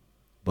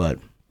 but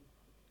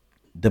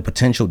the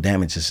potential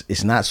damage is,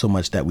 it's not so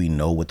much that we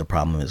know what the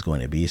problem is going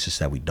to be. It's just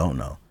that we don't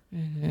know.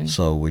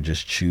 So we're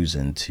just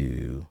choosing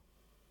to,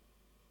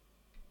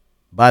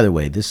 by the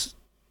way, this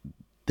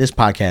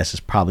podcast is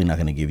probably not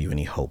going to give you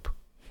any hope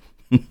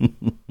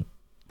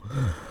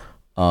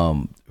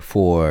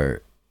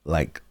for,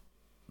 like,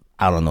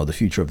 I don't know, the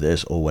future of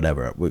this or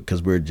whatever,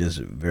 because we're just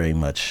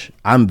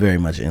I'm very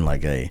much in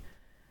like a,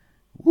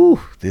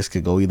 this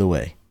could go either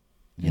way,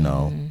 you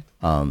know.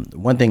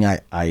 One thing I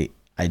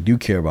do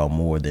care about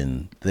more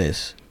than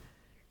this,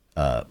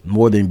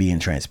 more than being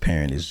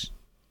transparent, is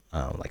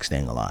like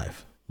staying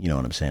alive. You know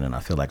what I'm saying? And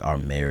I feel like our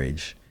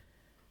marriage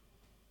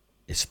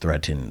is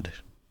threatened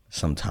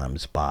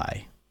sometimes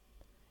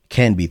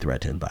can be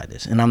threatened by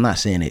this. And I'm not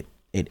saying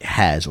it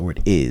has or it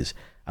is.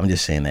 I'm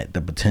just saying that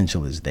the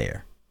potential is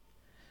there.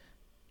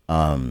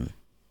 You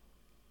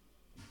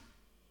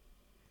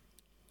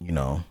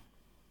know,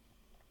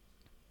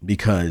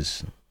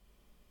 because,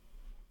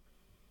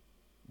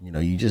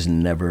 you just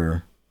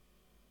never,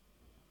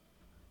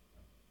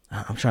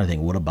 I'm trying to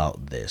think, what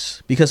about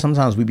this? Because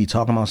sometimes we be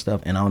talking about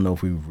stuff and I don't know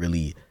if we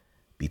really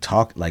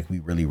we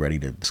really ready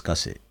to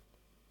discuss it,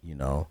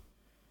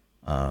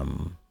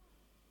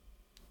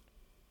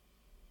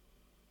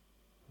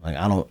 like,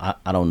 I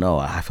don't know.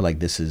 I feel like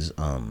this is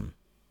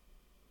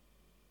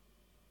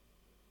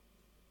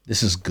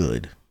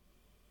good,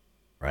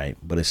 right?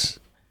 But it's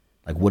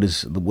like, what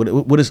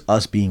does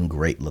us being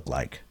great look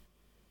like,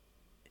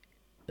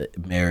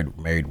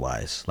 married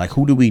wise? Like,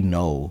 who do we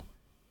know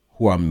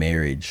who our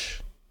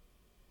marriage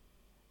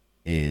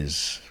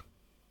is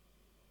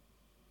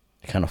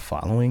kind of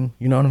following?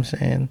 You know what I'm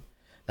saying?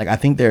 Like, I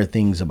think there are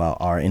things about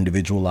our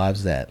individual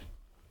lives that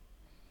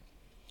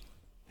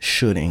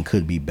should and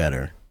could be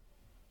better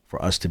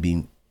for us to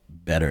be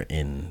better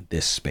in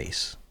this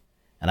space.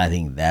 And I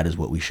think that is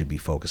what we should be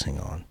focusing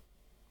on,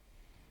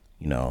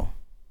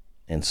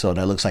 And so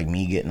that looks like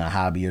me getting a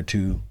hobby or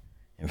two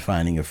and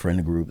finding a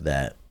friend group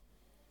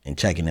and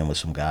checking in with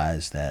some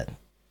guys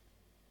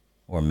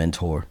or a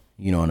mentor,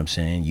 you know what I'm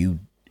saying? You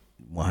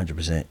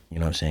 100%, you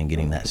know what I'm saying?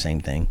 Getting that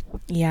same thing.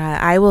 Yeah,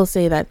 I will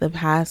say that the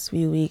past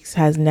few weeks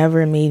has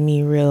made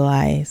me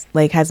realize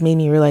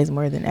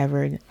more than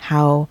ever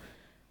how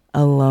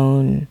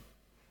alone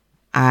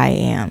I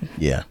am.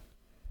 Yeah.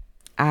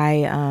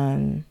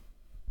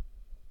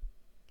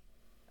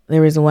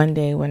 There was one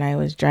day when I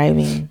was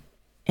driving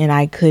and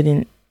I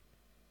couldn't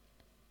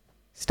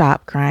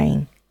stop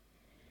crying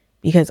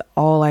because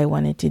all I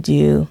wanted to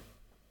do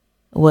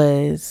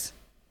was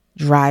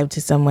drive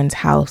to someone's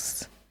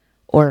house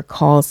or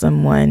call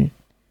someone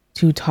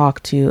to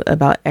talk to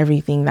about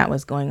everything that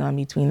was going on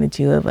between the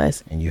two of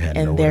us. And you had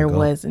there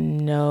was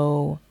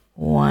no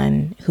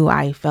one who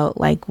I felt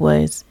like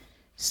was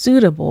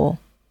suitable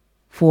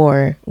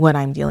for what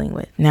I'm dealing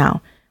with.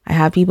 Now, I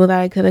have people that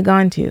I could have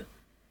gone to,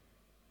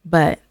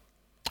 but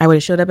I would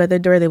have showed up at their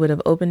door. They would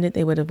have opened it.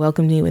 They would have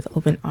welcomed me with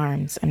open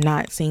arms. I'm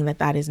not saying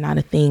that is not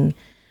a thing,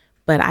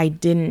 but I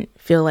didn't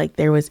feel like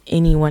there was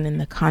anyone in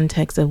the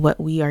context of what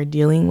we are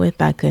dealing with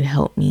that could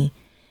help me.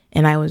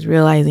 And I was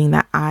realizing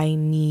that I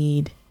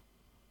need,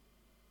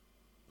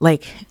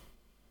 like,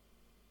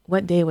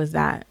 what day was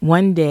that?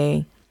 One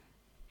day,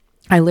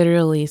 I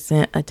literally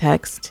sent a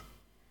text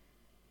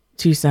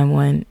to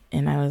someone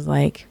and I was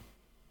like,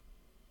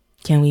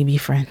 can we be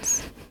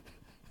friends?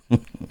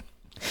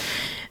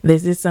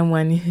 This is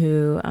someone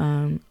who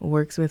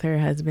works with her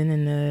husband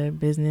in the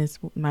business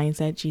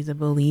mindset. She's a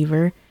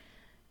believer.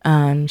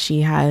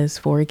 She has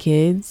 4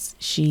 kids.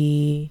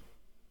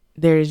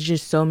 There's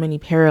just so many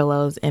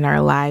parallels in our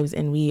lives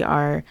and we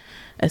are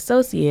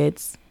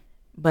associates,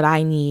 but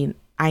I need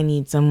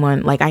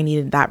someone, like, I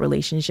needed that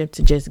relationship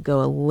to just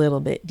go a little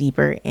bit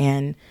deeper.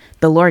 And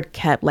the Lord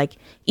kept, like,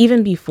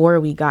 even before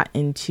we got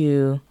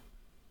into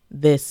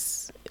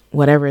this,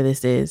 whatever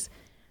this is,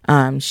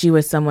 she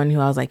was someone who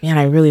I was like, man,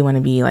 I really want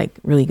to be like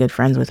really good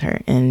friends with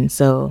her. And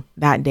so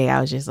that day I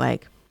was just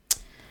like,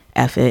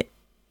 F it,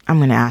 I'm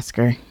going to ask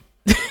her.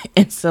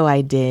 And so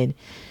I did.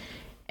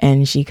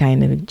 And she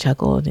kind of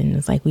chuckled and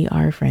was like, we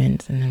are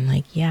friends. And I'm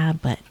like, yeah,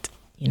 but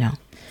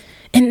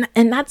and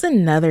that's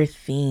another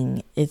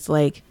thing. It's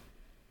like,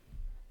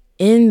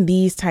 in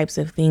these types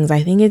of things,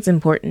 I think it's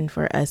important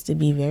for us to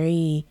be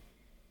very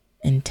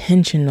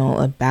intentional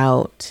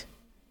about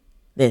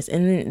this.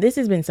 And this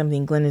has been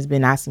something Glenn has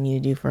been asking me to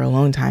do for a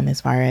long time, as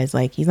far as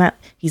like, he's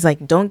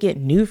like, don't get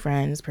new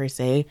friends per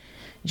se,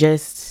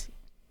 just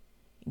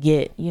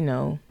get,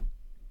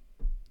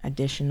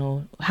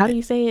 additional, how do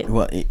you say it?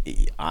 Well,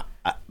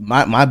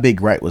 my big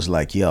gripe was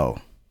like, yo,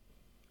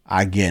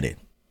 I get it.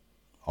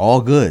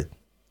 All good.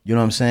 You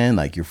know what I'm saying?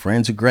 Like, your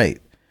friends are great,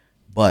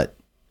 but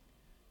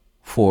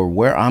for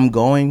where I'm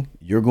going,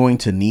 you're going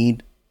to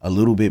need a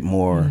little bit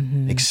more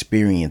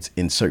experience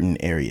in certain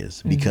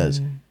areas,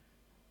 because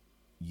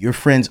your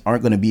friends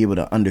aren't going to be able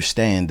to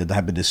understand the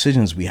type of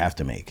decisions we have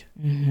to make.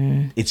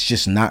 It's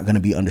just not going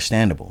to be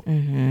understandable.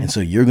 And so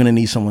you're going to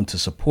need someone to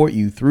support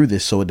you through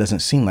this, so it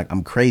doesn't seem like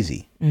I'm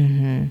crazy,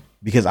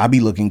 because I be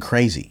looking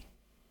crazy.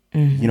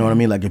 You know what I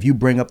mean? Like, if you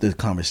bring up the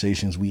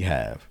conversations we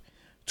have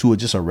to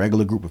just a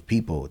regular group of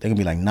people, they're gonna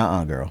be like,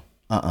 nah, girl,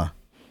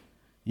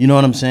 you know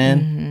what I'm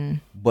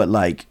saying? But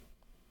like,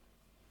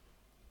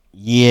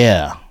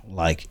 yeah,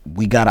 like,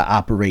 we gotta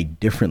operate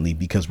differently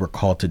because we're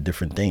called to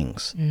different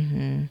things.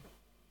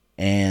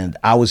 And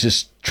I was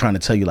just trying to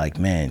tell you, like,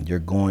 man, you're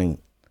gonna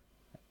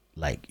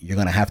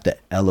have to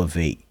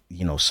elevate,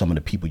 you know, some of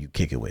the people you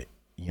kick it with.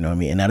 You know what I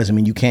mean? And that doesn't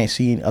mean you can't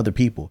see other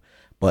people,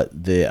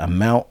 but the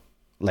amount,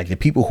 like, the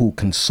people who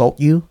consult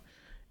you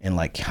and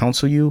like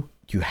counsel you,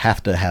 you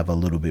have to have a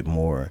little bit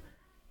more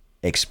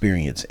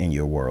experience in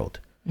your world.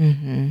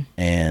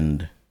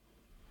 And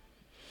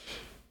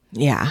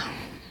yeah,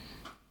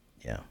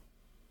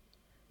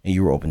 and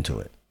you were open to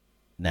it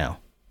now.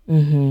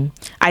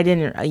 I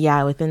didn't.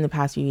 Yeah, within the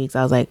past few weeks,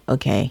 I was like,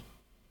 okay,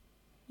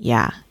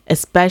 yeah.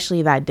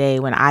 Especially that day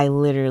when I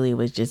literally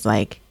was just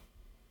like,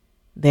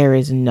 there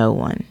is no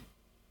one.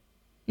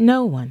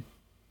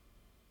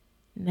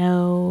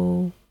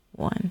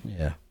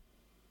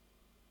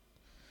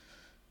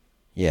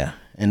 Yeah.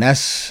 And I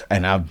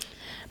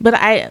But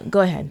I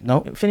go ahead.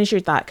 No, finish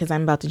your thought, because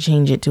I'm about to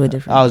change it to a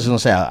different. I was gonna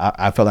say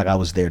I felt like I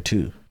was there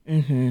too.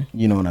 You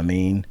know what I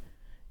mean?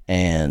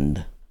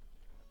 And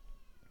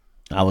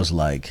I was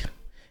like,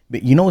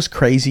 but you know what's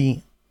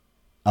crazy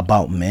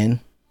about men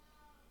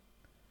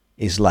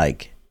is,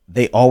 like,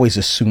 they always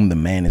assume the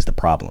man is the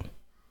problem.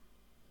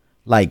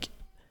 Like,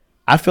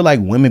 I feel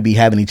like women be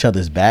having each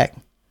other's back,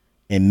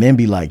 and men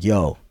be like,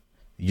 yo,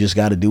 you just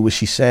got to do what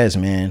she says,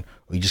 man,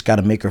 or you just got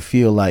to make her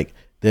feel like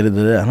da da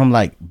da. And I'm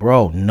like,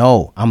 bro,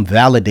 no, I'm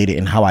validated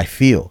in how I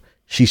feel.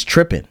 She's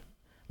tripping.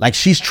 Like,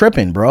 she's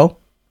tripping, bro.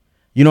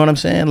 You know what I'm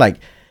saying? Like,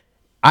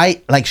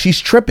 she's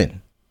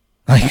tripping.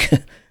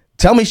 Like,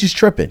 tell me she's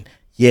tripping.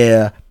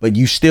 Yeah, but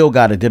you still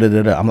got to da da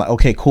da da. I'm like,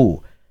 okay,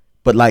 cool.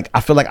 But like,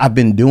 I feel like I've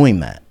been doing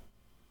that.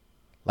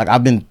 Like,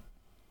 I've been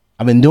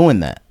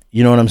doing that.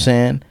 You know what I'm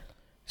saying?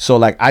 So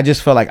like, I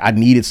just felt like I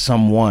needed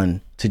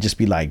someone to just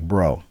be like,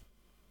 bro,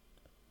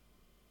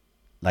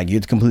 like, you're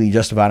completely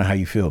justified in how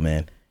you feel,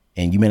 man.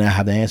 And you may not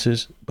have the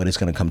answers, but it's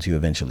going to come to you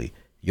eventually.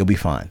 You'll be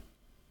fine.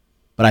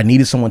 But I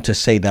needed someone to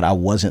say that I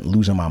wasn't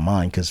losing my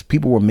mind, because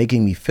people were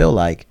making me feel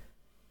like,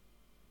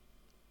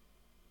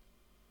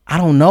 I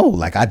don't know,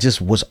 like I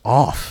just was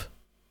off.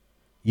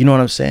 You know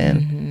what I'm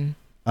saying?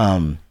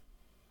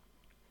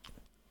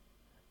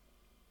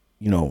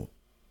 You know,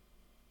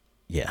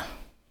 yeah.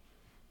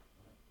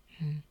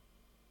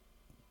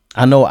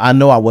 I know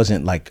I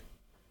wasn't like,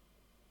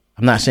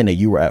 I'm not saying that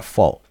you were at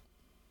fault.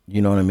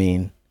 You know what I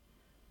mean?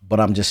 But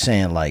I'm just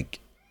saying, like,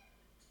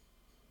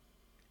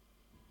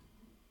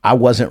 I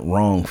wasn't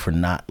wrong for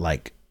not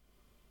like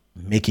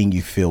making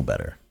you feel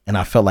better. And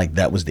I felt like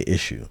that was the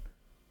issue.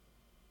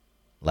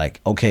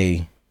 Like,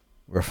 okay,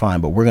 we're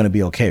fine, but we're going to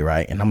be okay,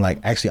 right? And I'm like,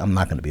 actually, I'm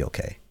not going to be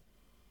okay.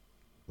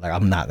 Like,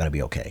 I'm not going to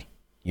be okay.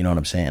 You know what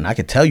I'm saying? And I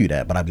could tell you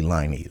that, but I'd be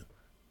lying to you.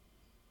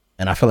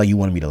 And I feel like you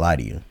wanted me to lie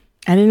to you.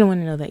 I didn't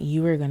want to know that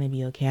you were going to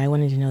be okay. I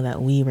wanted to know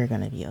that we were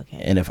going to be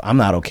okay. And if I'm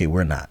not okay,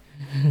 we're not.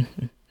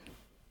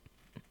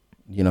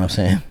 You know what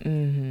I'm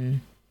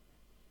saying?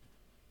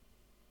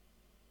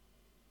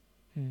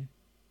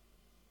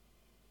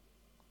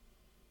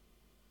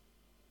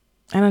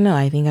 I don't know.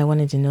 I think I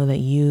wanted to know that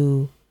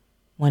you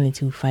wanted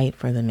to fight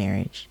for the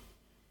marriage.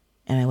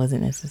 And I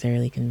wasn't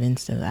necessarily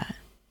convinced of that.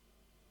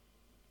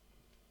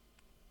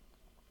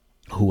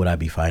 Who would I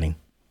be fighting?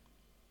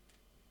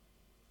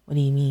 What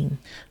do you mean?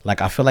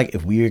 Like, I feel like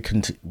if we are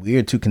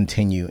to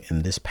continue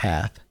in this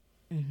path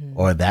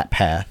or that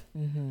path,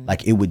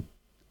 like it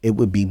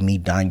would be me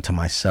dying to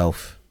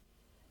myself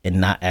and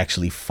not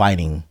actually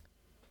fighting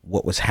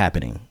what was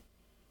happening.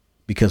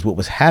 Because what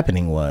was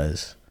happening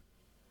was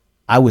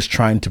I was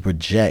trying to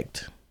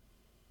project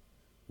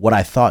what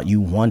I thought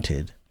you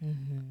wanted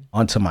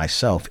onto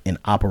myself and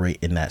operate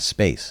in that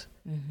space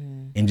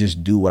and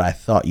just do what I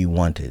thought you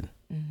wanted,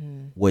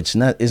 which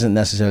isn't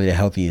necessarily the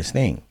healthiest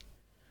thing.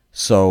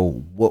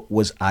 So what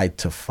was I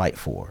to fight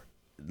for?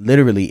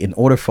 Literally, in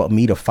order for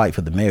me to fight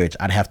for the marriage,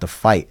 I'd have to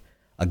fight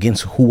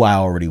against who I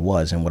already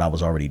was and what I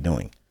was already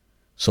doing.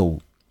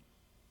 So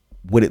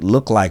what it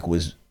looked like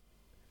was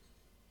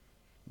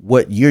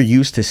what you're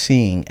used to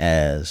seeing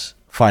as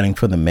fighting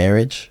for the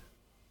marriage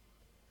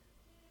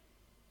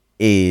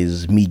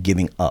is me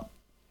giving up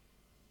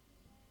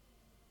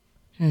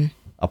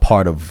a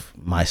part of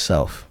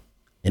myself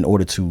in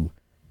order to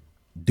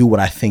do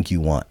what I think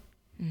you want.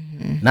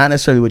 Not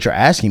necessarily what you're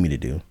asking me to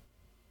do.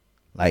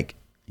 Like,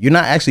 you're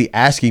not actually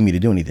asking me to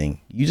do anything.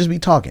 You just be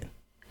talking.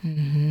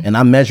 And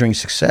I'm measuring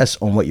success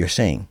on what you're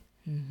saying.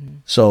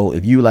 So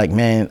if you like,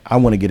 man, I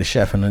want to get a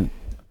chef in the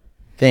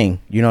thing,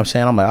 you know what I'm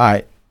saying? I'm like, all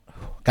right,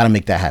 Gotta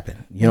make that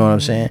happen. You know what I'm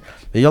saying?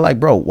 But you're like,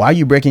 bro, why are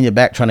you breaking your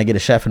back trying to get a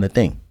chef in the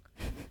thing?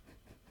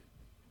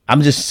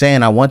 I'm just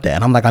saying I want that.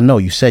 And I'm like, I know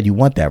you said you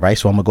want that, right?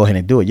 So I'm gonna go ahead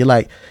and do it. You're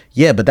like,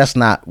 yeah, but that's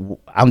not,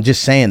 I'm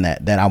just saying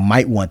that I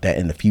might want that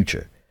in the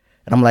future.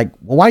 And I'm like,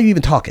 well, why are you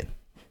even talking?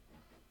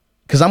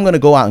 Because I'm gonna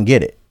go out and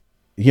get it.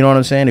 You know what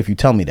I'm saying? If you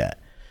tell me that.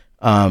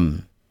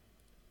 And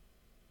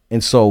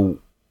so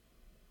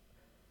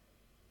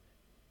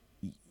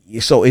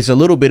it's a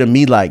little bit of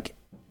me like,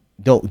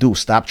 dude,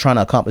 stop trying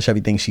to accomplish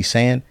everything she's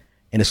saying.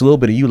 And it's a little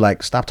bit of you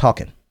like, stop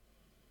talking.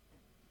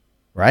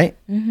 Right?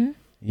 Mm-hmm.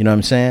 You know what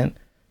I'm saying?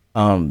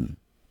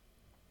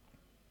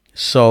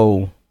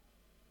 So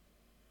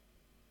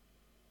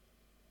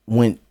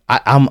when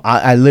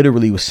I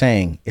literally was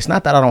saying, it's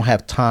not that I don't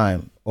have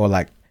time, or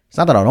like, it's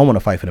not that I don't want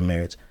to fight for the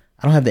marriage.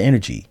 I don't have the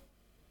energy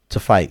to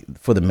fight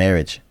for the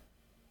marriage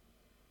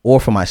or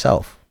for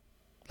myself.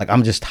 Like,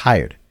 I'm just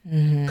tired.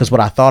 Because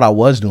what I thought I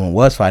was doing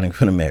was fighting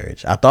for the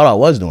marriage. I thought I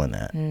was doing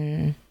that.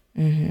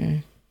 Mm-hmm.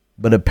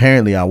 But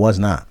apparently I was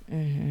not.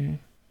 Mm-hmm.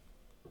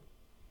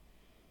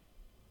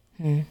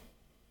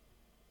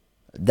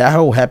 That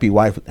whole happy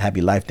life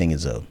thing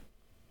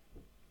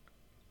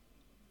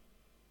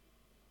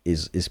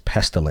is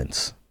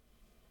pestilence.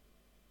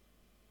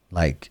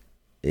 Like,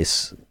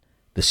 it's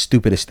the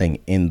stupidest thing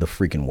in the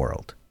freaking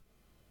world.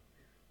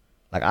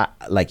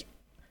 Like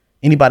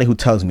anybody who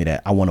tells me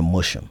that, I want to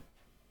mush them.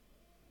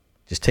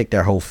 Just take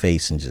their whole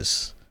face and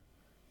just,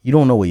 you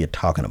don't know what you're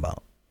talking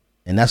about.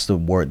 And that's the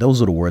word.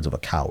 Those are the words of a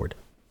coward.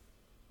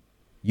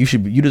 You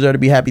deserve to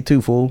be happy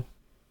too, fool.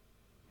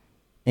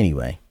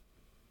 Anyway.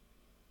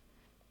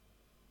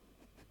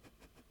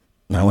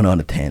 I went on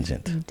a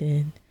tangent. You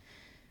did.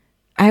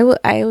 I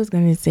was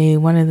going to say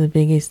one of the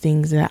biggest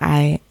things that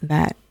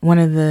one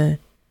of the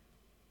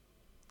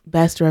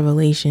best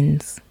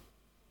revelations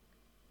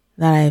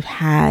that I've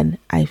had,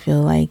 I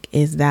feel like,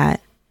 is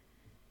that,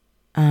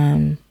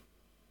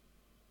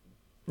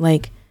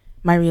 like,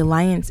 my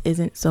reliance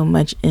isn't so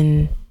much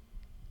in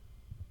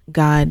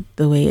God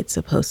the way it's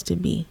supposed to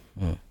be.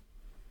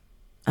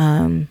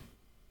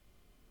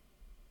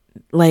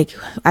 Like,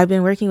 I've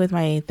been working with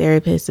my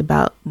therapist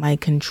about my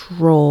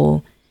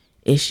control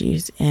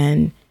issues,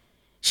 and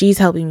she's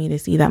helping me to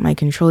see that my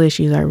control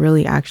issues are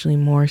really actually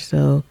more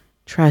so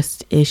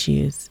trust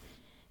issues.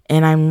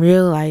 And I'm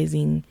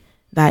realizing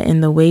that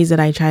in the ways that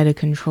I try to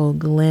control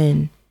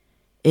Glenn,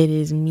 it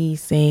is me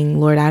saying,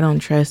 Lord, I don't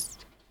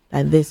trust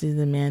that this is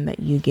the man that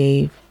you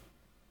gave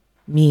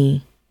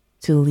me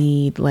to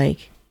lead,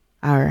 like,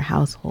 our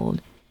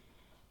household.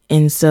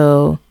 And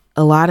so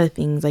a lot of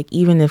things, like,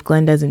 even if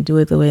Glenn doesn't do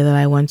it the way that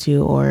I want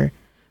to or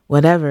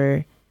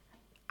whatever,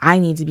 I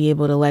need to be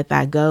able to let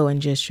that go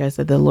and just trust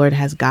that the Lord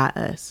has got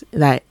us,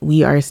 that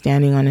we are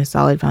standing on a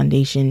solid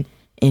foundation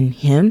in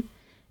him,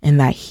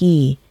 and that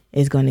he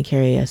is going to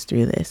carry us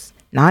through this.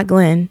 Not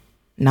Glenn,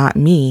 not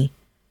me,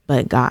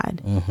 but God.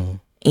 Mm-hmm.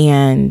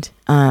 And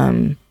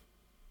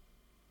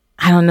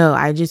I don't know.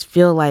 I just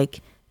feel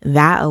like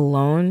that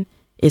alone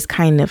is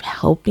kind of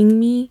helping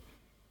me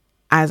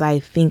as I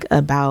think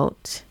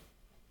about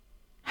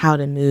how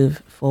to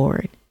move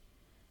forward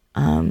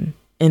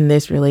in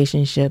this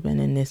relationship and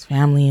in this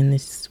family and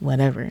this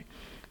whatever.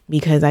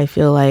 Because I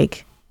feel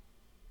like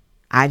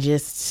I've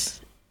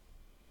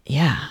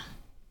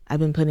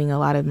been putting a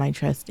lot of my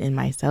trust in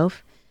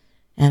myself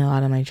and a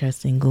lot of my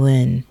trust in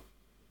Glenn,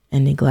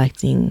 and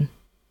neglecting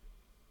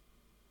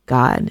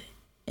God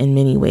in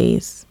many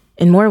ways,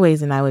 in more ways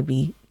than I would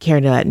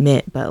care to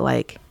admit, but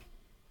like,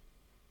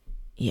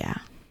 yeah.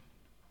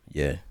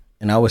 Yeah.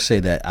 And I would say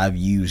that I've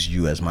used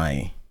you as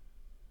my,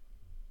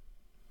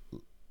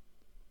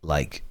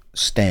 like,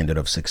 standard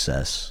of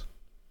success,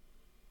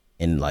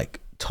 and like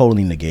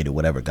totally negated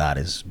whatever God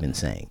has been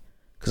saying.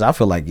 Because I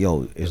feel like,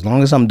 yo, as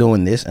long as I'm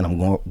doing this and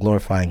I'm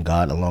glorifying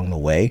God along the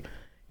way,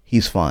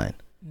 he's fine.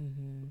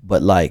 Mm-hmm.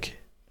 But like,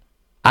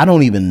 I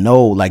don't even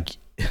know, like,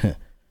 it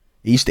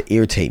used to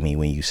irritate me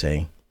when you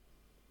say,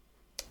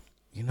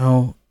 you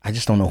know, I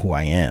just don't know who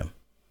I am.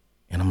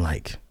 And I'm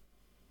like,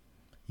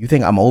 you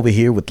think I'm over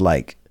here with,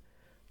 like,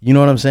 you know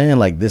what I'm saying?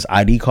 Like, this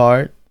ID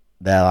card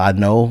that I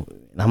know.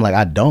 And I'm like,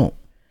 I don't.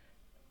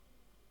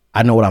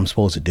 I know what I'm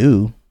supposed to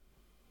do.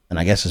 And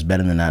I guess it's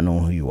better than not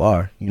knowing who you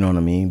are. You know what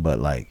I mean? But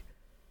like,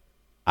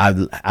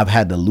 I've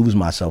had to lose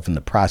myself in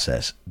the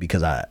process,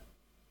 because I've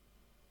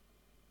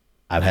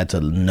had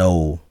to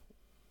know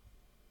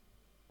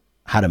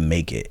how to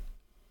make it,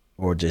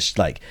 or just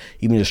like,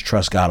 even just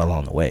trust God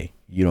along the way.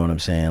 You know what I'm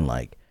saying?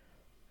 Like,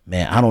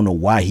 man, I don't know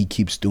why he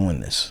keeps doing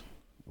this,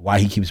 why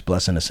he keeps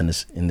blessing us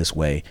in this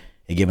way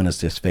and giving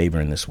us this favor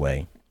in this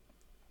way.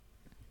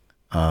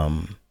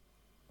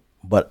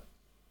 But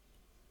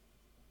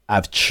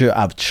I've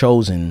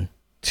chosen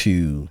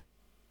to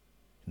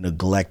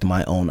neglect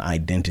my own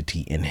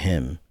identity in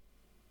him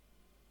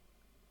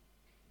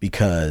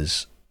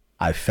because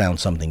I found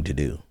something to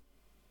do.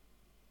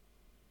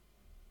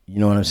 You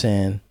know what I'm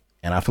saying?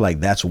 And I feel like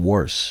that's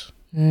worse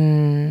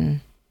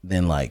than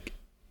like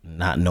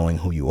not knowing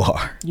who you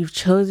are. You've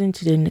chosen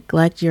to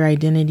neglect your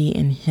identity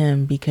in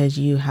him because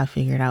you have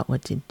figured out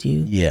what to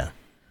do. Yeah.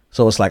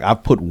 So it's like I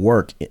put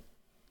work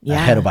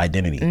ahead of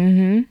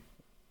identity.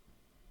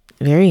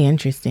 Very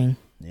interesting.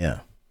 Yeah.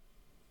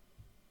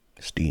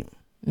 It's deep.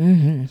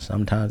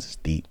 Sometimes it's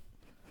deep.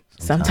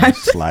 Sometimes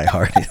it's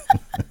lighthearted.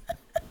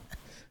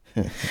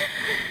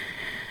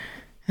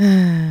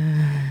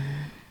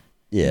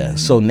 Yeah.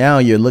 So now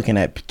you're looking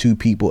at two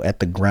people at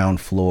the ground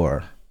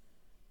floor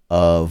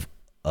of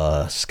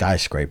a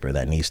skyscraper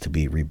that needs to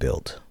be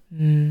rebuilt.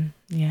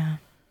 Yeah.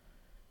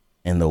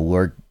 And the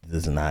work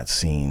does not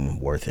seem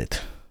worth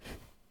it.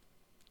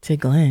 To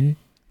Glenn.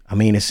 I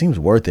mean, it seems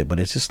worth it, but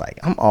it's just like,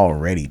 I'm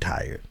already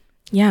tired.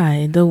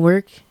 Yeah, the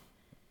work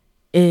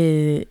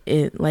it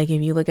like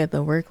if you look at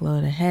the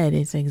workload ahead,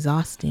 it's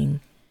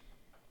exhausting.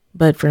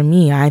 But for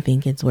me, I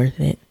think it's worth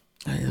it.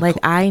 Like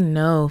I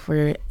know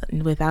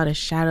without a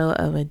shadow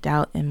of a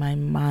doubt in my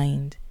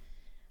mind,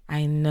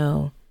 I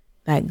know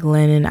that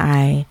Glenn and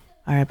I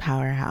are a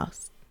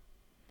powerhouse.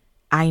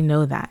 I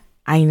know that.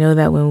 I know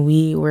that when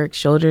we work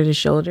shoulder to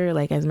shoulder,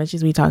 like as much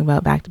as we talk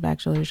about back to back,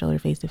 shoulder to shoulder,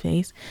 face to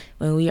face,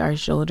 when we are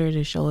shoulder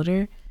to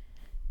shoulder,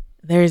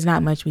 there is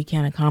not much we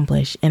can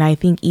accomplish. And I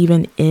think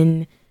even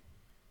in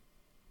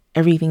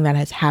everything that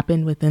has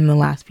happened within the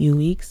last few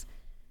weeks,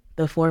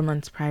 the 4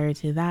 months prior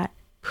to that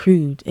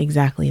proved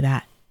exactly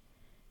that.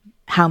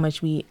 How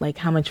much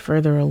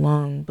further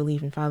along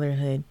belief in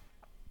fatherhood,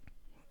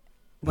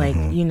 like,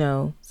 you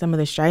know, some of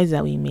the strides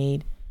that we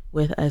made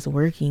with us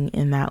working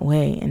in that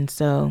way. And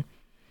so,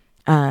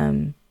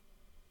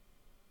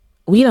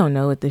 we don't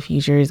know what the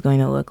future is going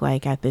to look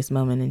like at this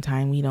moment in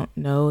time. We don't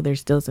know.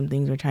 There's still some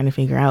things we're trying to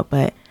figure out,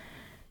 but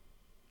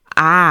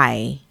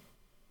I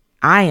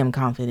am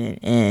confident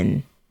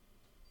in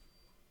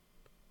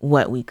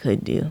what we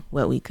could do,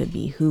 what we could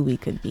be, who we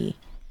could be.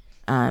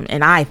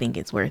 And I think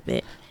it's worth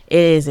it. It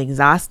is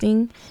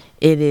exhausting.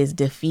 It is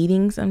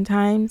defeating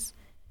sometimes,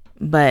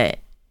 but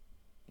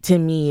to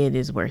me, it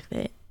is worth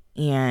it.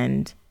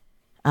 And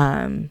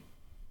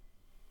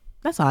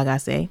that's all I gotta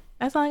say.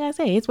 That's all I gotta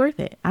say. It's worth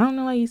it. I don't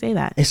know why you say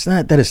that. It's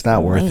not that it's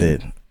not worth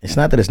it. It's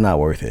not that it's not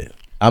worth it.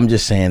 I'm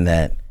just saying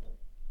that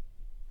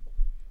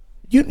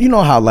you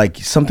know how like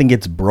something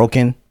gets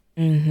broken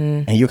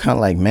and you're kind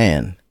of like,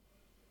 man,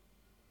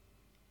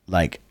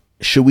 like,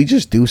 should we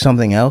just do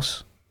something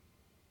else?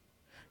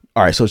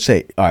 All right, so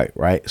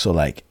right? So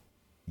like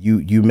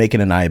you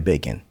making an eye of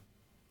bacon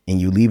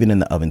and you leave it in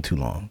the oven too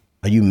long.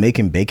 Are you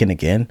making bacon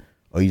again?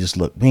 Or you just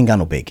look, we ain't got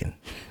no bacon.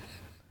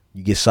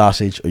 You get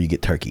sausage or you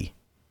get turkey.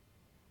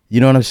 You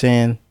know what I'm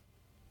saying?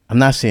 I'm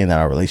not saying that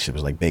our relationship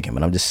is like bacon,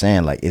 but I'm just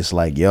saying like, it's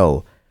like,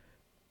 yo,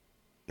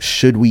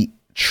 should we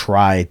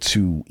try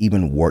to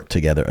even work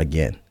together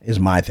again is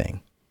my thing.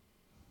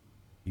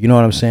 You know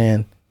what I'm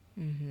saying?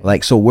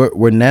 Like, so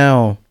we're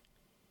now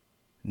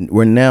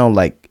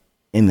like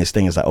in this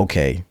thing. It's like,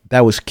 okay,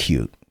 that was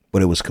cute,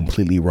 but it was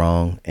completely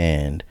wrong.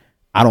 And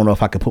I don't know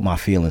if I could put my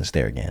feelings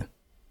there again.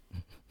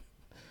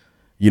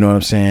 You know what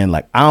I'm saying?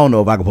 Like, I don't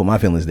know if I can put my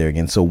feelings there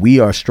again. So we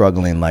are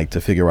struggling like to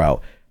figure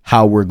out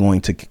how we're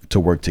going to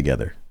work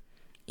together.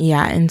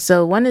 Yeah. And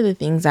so one of the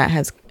things that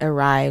has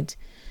arrived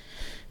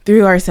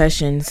through our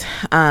sessions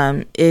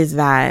is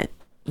that,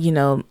 you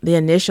know, the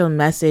initial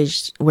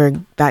message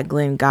that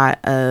Glenn got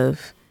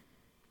and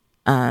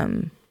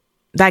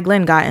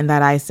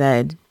that I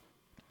said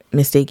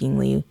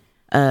mistakenly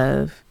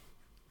of,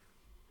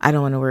 I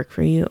don't want to work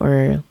for you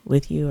or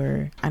with you,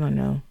 or I don't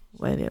know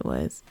what it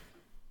was.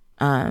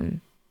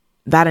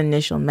 That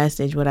initial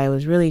message, what I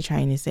was really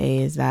trying to say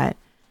is that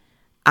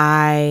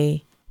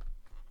I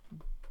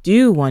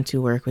do want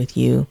to work with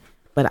you,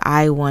 but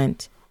I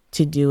want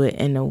to do it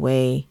in a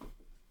way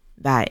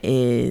that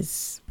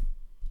is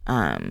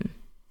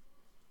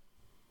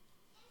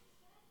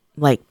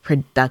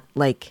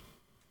like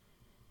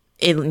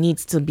it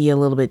needs to be a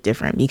little bit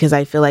different, because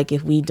I feel like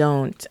if we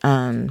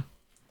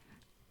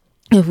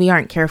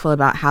aren't careful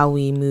about how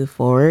we move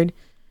forward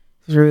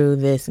through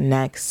this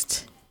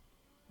next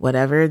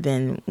whatever,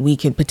 then we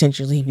could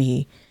potentially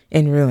be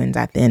in ruins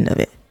at the end of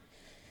it.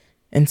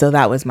 And so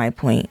that was my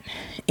point.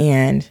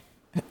 And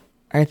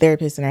our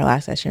therapist in our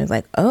last session was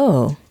like,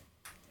 oh,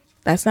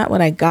 that's not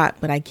what I got,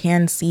 but I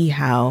can see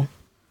how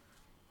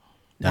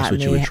that's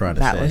what you were trying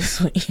to say. That was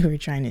what you were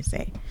trying to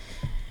say.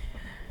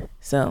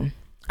 So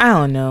I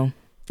don't know.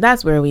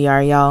 That's where we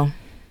are, y'all.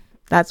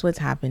 That's what's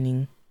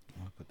happening.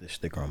 I'll put this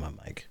sticker on my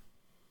mic.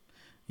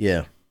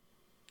 Yeah.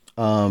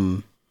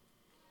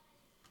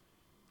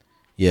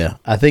 Yeah,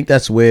 I think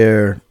that's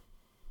where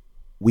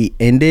we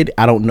ended.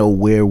 I don't know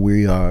where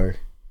we are.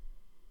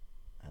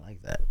 I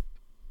like that.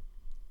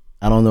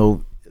 I don't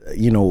know,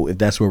 you know, if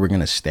that's where we're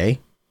going to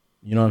stay.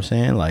 You know what I'm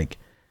saying? Like,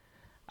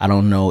 I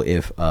don't know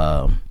if,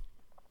 yeah,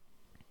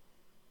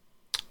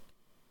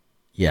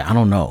 I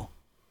don't know.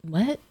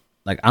 What?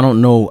 Like, I don't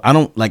know. I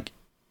don't like.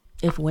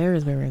 If where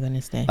is where we're going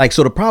to stay? Like,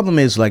 so the problem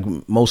is like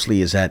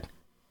mostly is that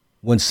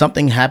when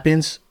something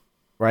happens,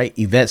 right?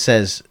 Yvette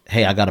says,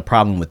 hey, I got a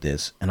problem with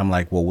this. And I'm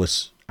like, well,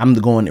 I'm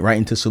going right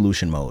into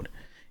solution mode.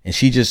 And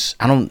she just,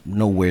 I don't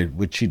know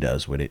what she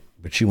does with it,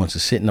 but she wants to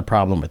sit in the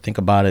problem or think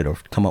about it or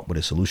come up with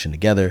a solution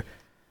together.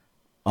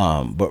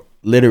 But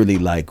literally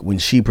like when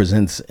she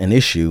presents an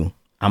issue,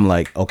 I'm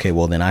like, okay,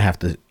 well then I have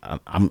to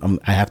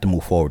I have to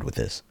move forward with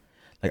this.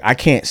 Like I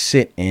can't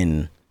sit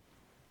in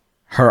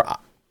her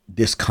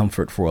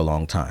discomfort for a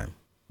long time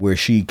where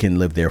she can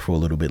live there for a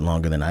little bit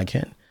longer than I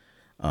can.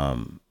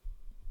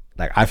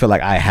 Like I feel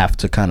like I have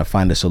to kind of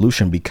find a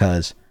solution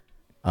because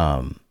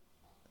I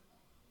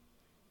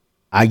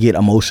get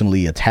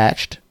emotionally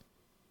attached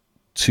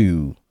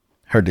to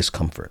her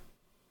discomfort.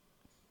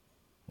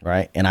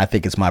 Right? And I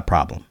think it's my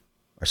problem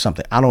or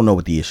something. I don't know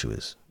what the issue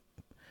is,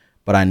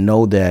 but I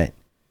know that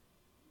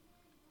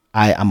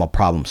I'm a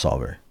problem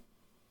solver.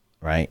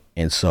 Right?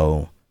 And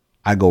so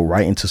I go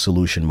right into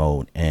solution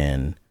mode,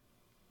 and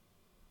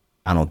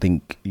I don't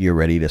think you're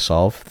ready to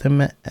solve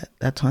them at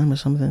that time or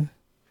something.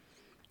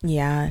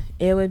 Yeah,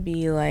 it would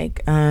be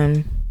like,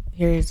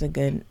 here's a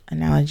good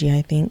analogy,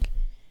 I think.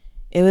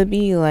 It would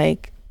be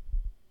like,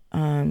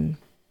 you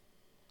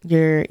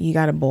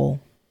got a bowl,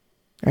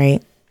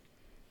 right?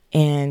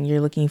 And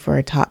you're looking for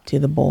a top to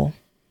the bowl.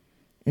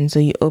 And so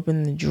you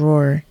open the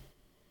drawer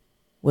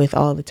with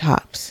all the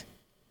tops,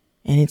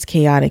 and it's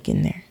chaotic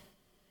in there.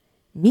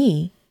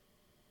 Me,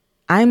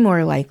 I'm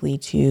more likely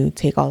to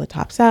take all the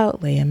tops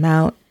out, lay them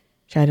out,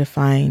 try to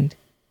find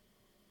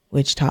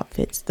which top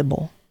fits the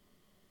bowl.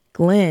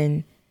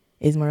 Glenn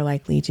is more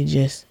likely to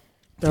just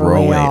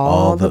throw away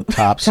all the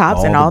tops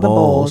and all the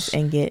bowls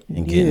and get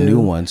new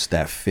ones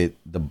that fit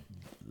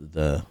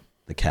the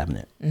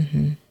cabinet.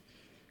 Mm-hmm.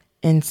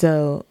 And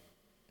so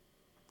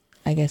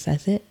I guess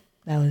that's it.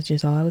 That was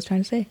just all I was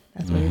trying to say.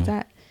 That's where it's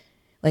at.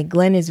 Like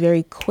Glenn is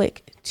very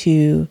quick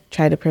to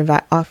try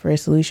to offer a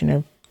solution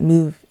or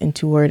move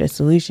toward a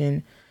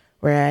solution,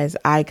 whereas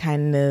I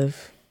kind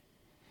of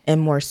am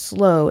more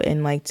slow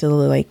and like to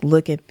like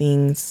look at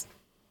things.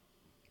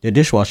 The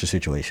dishwasher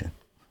situation.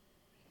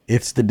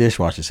 It's the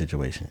dishwasher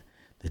situation.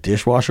 The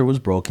dishwasher was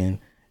broken.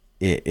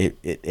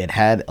 It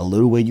had a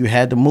little way you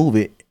had to move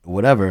it,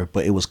 whatever,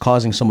 but it was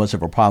causing so much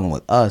of a problem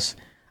with us.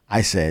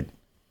 I said,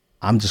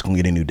 I'm just going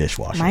to get a new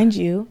dishwasher. Mind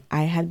you,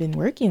 I had been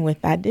working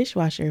with that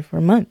dishwasher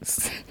for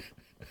months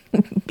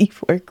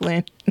before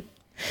Glenn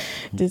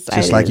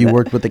decided. Just like you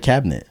worked with the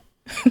cabinet.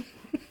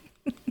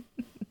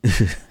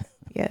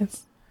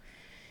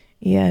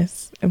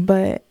 Yes.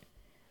 But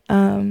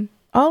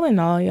all in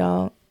all,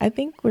 y'all, I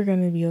think we're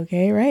going to be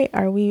okay, right?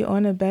 Are we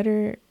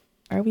better?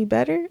 I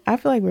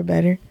feel like we're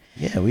better.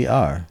 Yeah, we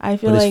are. I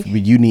feel like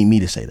you need me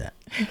to say that.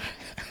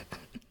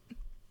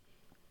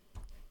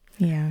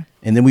 Yeah.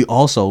 And then we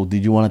also,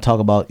 did you want to talk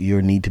about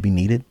your need to be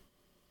needed?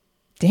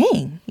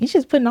 Dang, you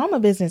just putting all my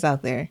business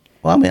out there.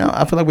 Well, I mean,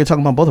 I feel like we're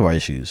talking about both of our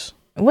issues.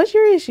 What's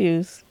your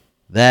issues?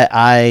 That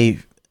I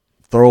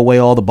throw away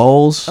all the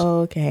bowls.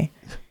 Oh, okay.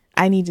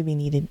 I need to be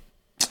needed.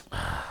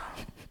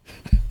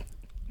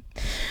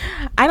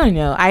 I don't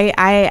know.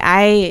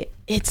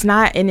 It's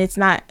not.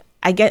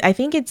 I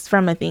think it's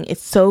from a thing.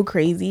 It's so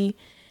crazy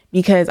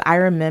because I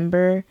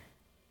remember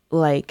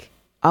like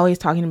always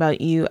talking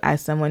about you as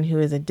someone who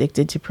is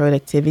addicted to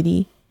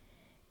productivity.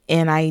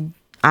 And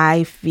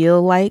I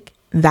feel like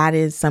that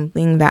is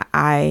something that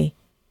I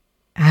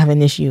have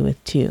an issue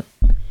with too.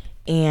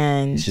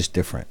 And it's just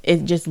different.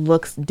 It just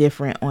looks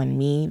different on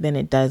me than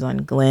it does on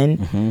Glenn.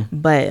 Mm-hmm.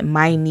 But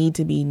my need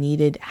to be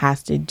needed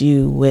has to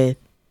do with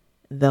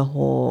the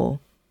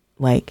whole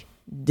like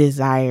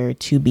desire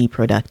to be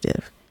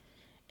productive.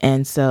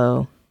 And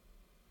so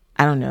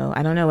I don't know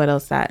what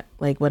else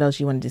what else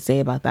you wanted to say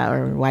about that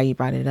or why you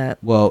brought it up.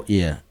 Well,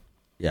 yeah.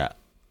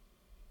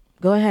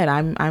 Go ahead.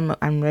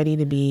 I'm ready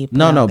to be.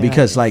 No,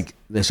 because like,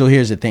 so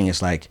here's the thing.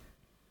 It's like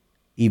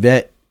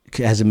Yvette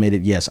has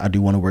admitted, yes, I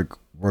do want to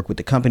work with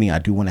the company. I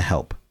do want to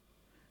help.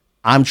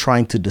 I'm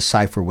trying to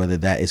decipher whether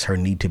that is her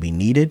need to be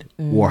needed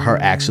or her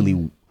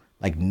actually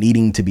like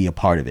needing to be a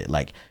part of it.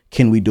 Like,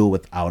 can we do it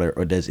without her,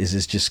 or is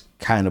this just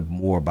kind of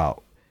more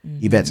about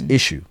Yvette's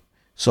issue?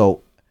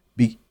 So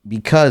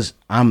because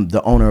I'm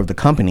the owner of the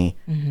company,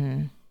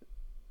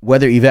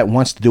 whether Yvette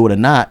wants to do it or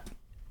not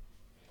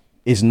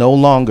is no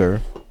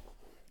longer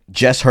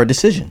just her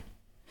decision.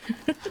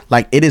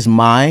 Like, it is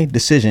my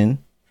decision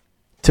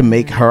to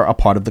make her a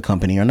part of the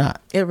company or not.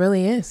 It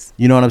really is.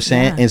 You know what I'm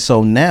saying? Yeah. And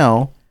so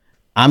now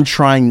I'm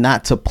trying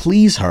not to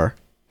please her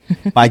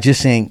by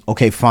just saying,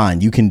 okay,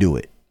 fine, you can do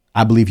it.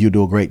 I believe you'll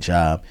do a great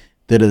job.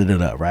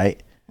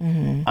 Right?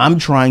 Mm-hmm. I'm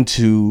trying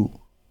to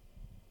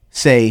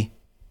say,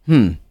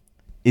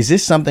 is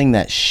this something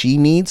that she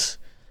needs?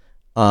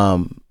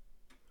 Or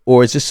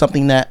is this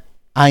something that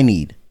I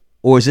need?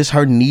 Or is this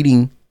her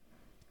needing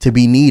to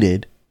be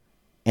needed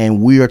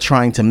and we are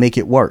trying to make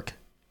it work?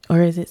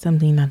 Or is it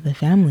something that the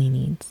family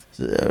needs?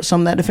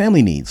 Something that the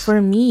family needs.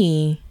 For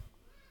me,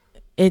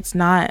 it's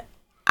not.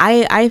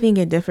 I think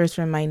it differs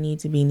from my need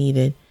to be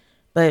needed.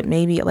 But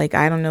maybe, like,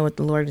 I don't know what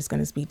the Lord is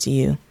going to speak to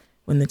you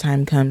when the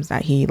time comes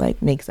that he,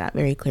 like, makes that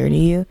very clear to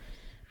you.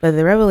 But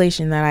the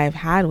revelation that I've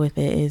had with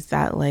it is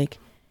that, like,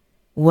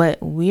 what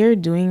we're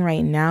doing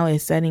right now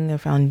is setting a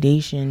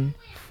foundation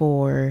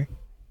for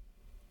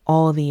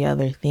all the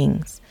other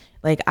things.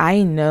 Like,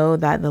 I know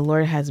that the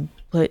Lord has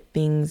put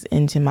things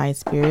into my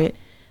spirit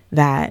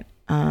that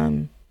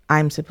I'm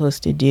I'm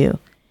supposed to do.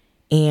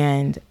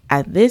 And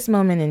at this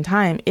moment in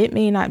time, it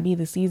may not be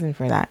the season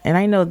for that. And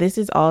I know this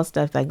is all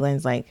stuff that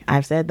Glenn's like,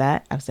 I've said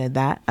that, I've said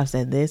that, I've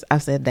said this,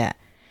 I've said that.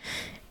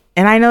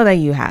 And I know that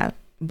you have,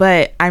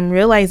 but I'm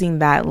realizing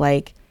that,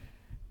 like,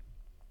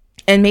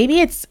 and maybe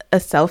it's a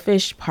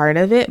selfish part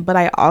of it, but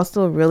I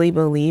also really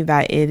believe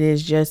that it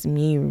is just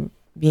me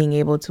being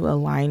able to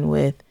align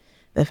with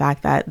the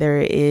fact that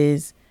there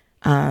is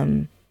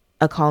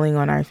a calling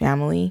on our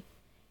family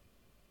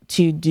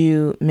to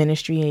do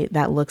ministry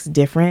that looks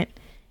different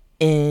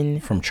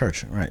from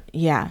church, right?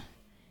 Yeah.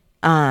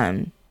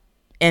 And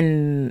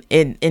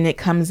it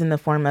comes in the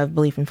form of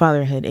belief in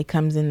fatherhood. It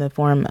comes in the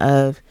form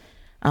of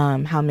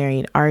how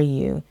married are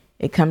you?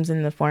 It comes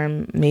in the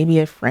form maybe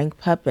a Frank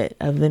puppet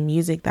of the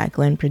music that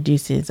Glenn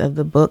produces, of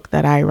the book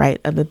that I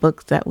write, of the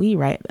books that we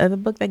write, of the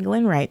book that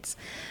Glenn writes.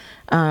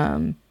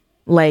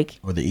 Like,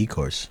 or the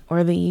e-course.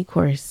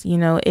 You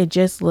know, it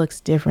just looks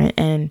different.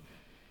 And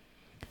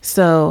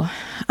so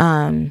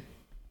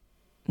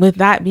with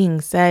that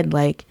being said,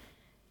 like,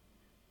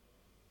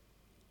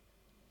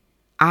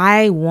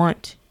 I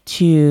want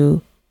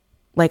to,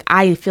 like,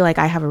 I feel like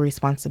I have a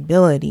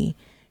responsibility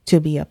to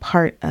be a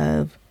part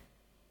of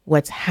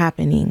what's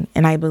happening.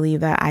 And I believe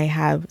that I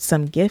have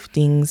some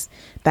giftings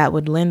that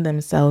would lend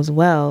themselves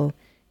well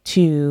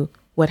to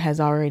what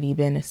has already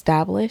been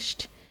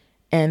established.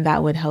 And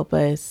that would help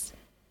us,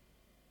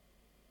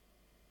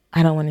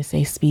 I don't want to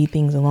say speed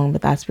things along,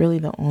 but that's really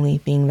the only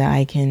thing that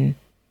I can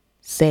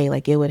say.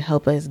 Like, it would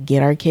help us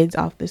get our kids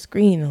off the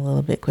screen a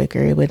little bit quicker.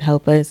 It would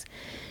help us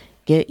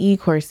get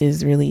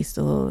e-courses released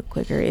a little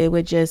quicker. It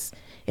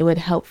would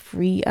help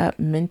free up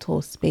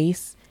mental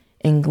space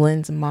in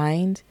Glenn's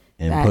mind.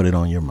 And put it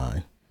on your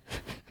mind.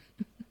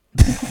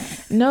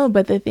 No,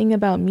 but the thing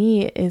about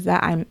me is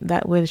that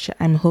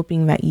I'm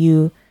hoping that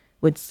you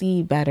would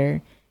see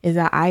better is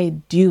that I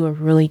do a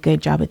really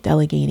good job at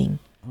delegating.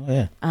 Oh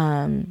yeah.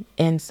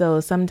 And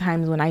so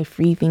sometimes when I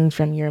free things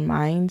from your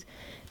mind,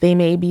 they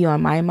may be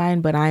on my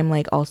mind, but I'm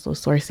like also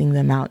sourcing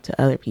them out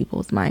to other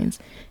people's minds.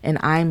 And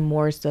I'm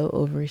more so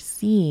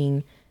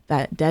overseeing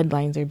that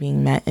deadlines are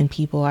being met and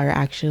people are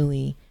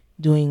actually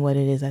doing what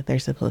it is that they're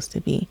supposed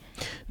to be.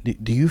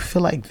 Do you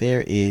feel like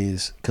there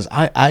is, because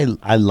I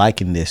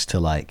liken this to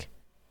like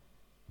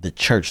the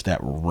church that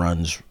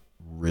runs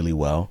really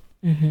well,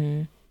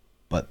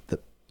 but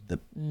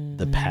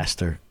the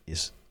pastor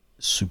is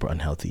super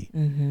unhealthy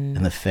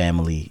and the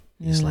family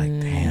is like,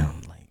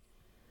 damn, like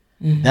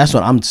that's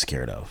what I'm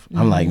scared of.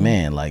 I'm like,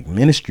 man, like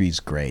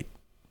ministry's great,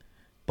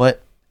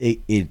 but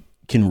it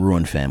can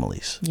ruin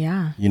families.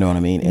 Yeah. You know what I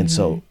mean? And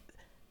so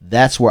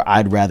that's where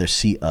I'd rather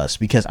see us,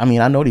 because I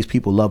mean, I know these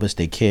people love us,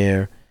 they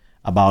care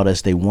about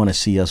us, they want to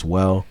see us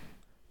well,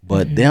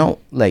 but they don't,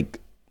 like,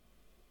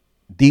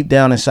 deep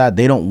down inside,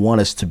 they don't want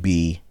us to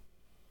be,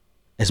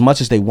 as much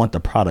as they want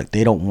the product,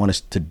 they don't want us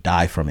to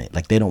die from it.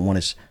 Like, they don't want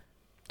us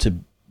to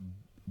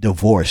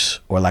divorce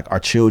or like our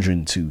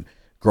children to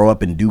grow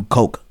up and do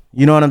coke.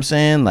 You know what I'm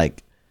saying?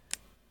 Like,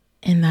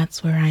 and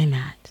that's where I'm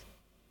at.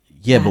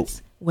 Yeah,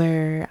 that's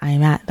where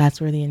I'm at.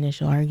 That's where the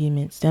initial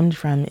argument stemmed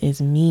from,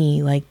 is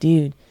me like,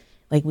 dude,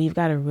 like, we've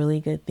got a really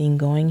good thing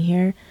going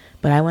here,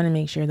 but I want to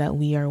make sure that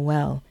we are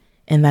well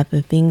and that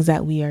the things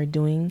that we are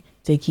doing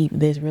to keep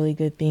this really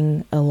good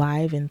thing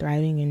alive and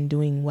thriving and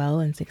doing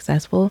well and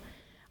successful,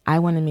 I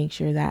want to make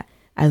sure that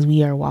as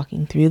we are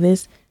walking through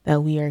this,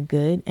 that we are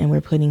good and we're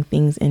putting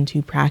things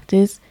into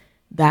practice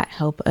that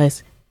help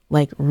us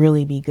like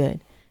really be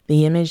good.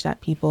 The image that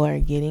people are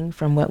getting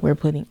from what we're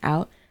putting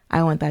out,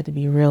 I want that to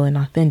be real and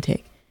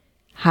authentic.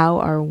 How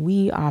are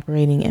we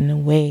operating in a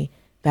way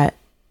that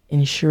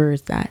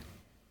ensures that?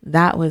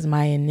 That was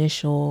my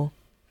initial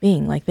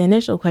thing. Like, the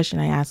initial question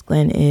I asked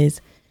Glenn is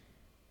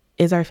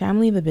our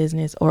family the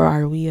business, or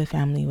are we a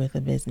family with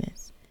a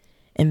business?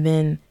 And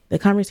then the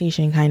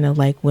conversation kind of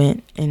like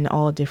went in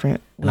all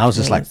different ways. And I was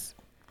just like,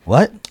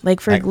 what? Like,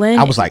 for Glenn,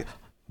 I was like,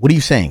 what are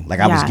you saying? Like,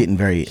 I was getting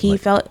very, he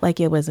felt like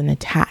it was an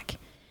attack.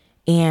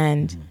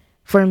 And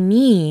for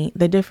me,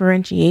 the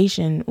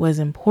differentiation was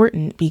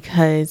important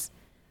because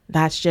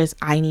that's just,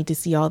 I need to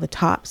see all the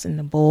tops and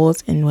the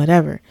bowls and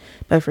whatever.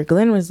 But for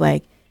Glenn was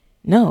like,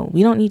 no,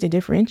 we don't need to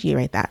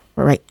differentiate that.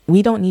 Right?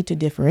 We don't need to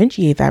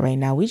differentiate that right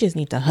now. We just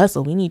need to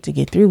hustle. We need to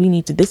get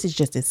through. This is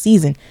just a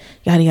season,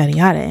 yada, yada,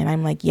 yada. And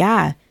I'm like,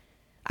 yeah,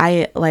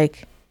 I'm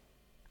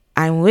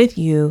with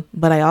you,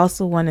 but I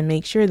also want to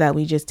make sure that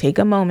we just take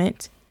a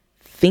moment,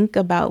 think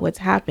about what's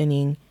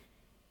happening,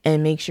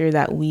 and make sure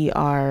that we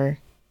are,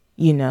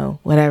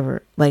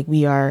 whatever, like,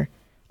 we are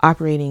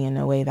operating in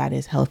a way that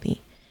is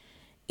healthy.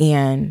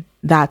 And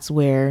that's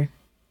where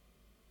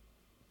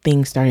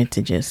things started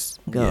to just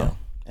go. Yeah.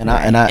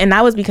 And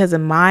that was because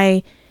of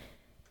my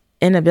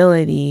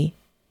inability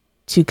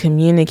to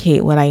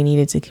communicate what I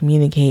needed to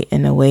communicate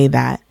in a way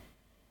that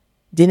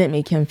didn't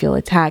make him feel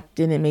attacked,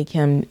 didn't make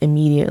him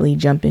immediately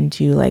jump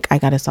into like, I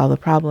got to solve the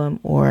problem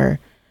or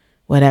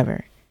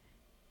whatever.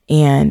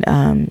 And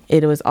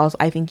it was also,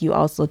 I think you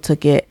also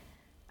took it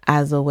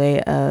as a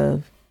way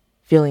of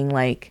feeling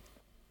like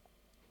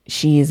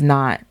she is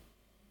not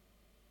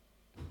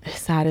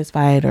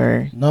satisfied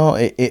or No,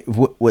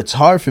 what's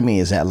hard for me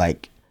is that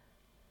like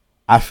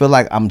I feel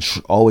like I'm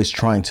always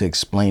trying to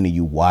explain to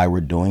you why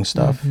we're doing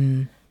stuff,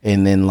 and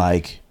then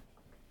like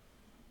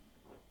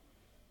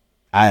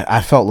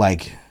I felt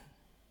like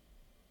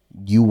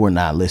you were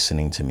not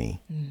listening to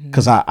me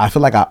because I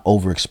feel like I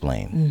over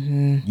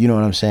explain. You know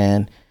what I'm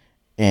saying?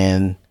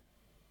 And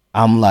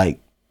I'm like,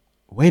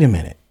 wait a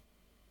minute,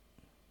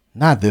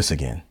 not this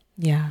again.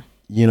 yeah.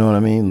 You know what I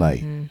mean?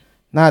 Like,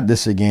 not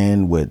this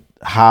again with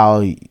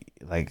how,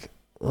 like,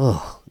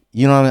 ugh.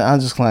 You know what I mean? I'm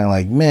just kind of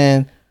like,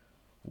 man,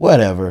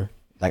 whatever.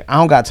 Like, I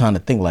don't got time to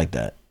think like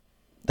that.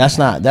 That's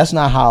not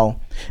how.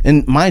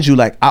 And mind you,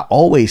 like, I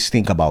always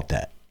think about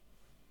that.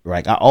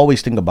 Right? I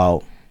always think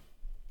about.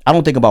 I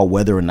don't think about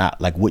whether or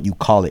not, like, what you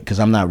call it, because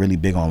I'm not really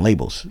big on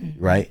labels,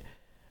 right?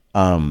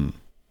 And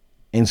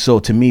so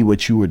to me,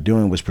 what you were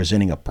doing was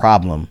presenting a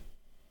problem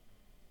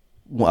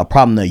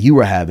that you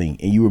were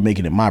having, and you were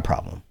making it my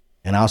problem.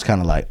 And I was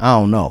kind of like, I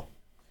don't know.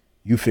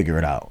 You figure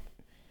it out.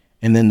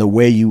 And then the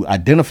way you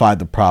identified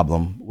the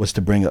problem was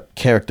to bring up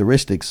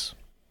characteristics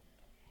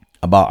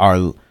about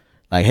our,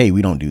 like, hey,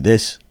 we don't do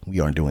this. We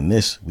aren't doing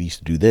this. We used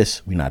to do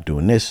this. We're not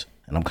doing this.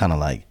 And I'm kind of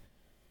like,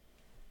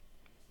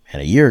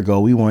 man, a year ago,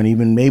 we weren't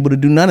even able to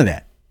do none of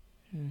that.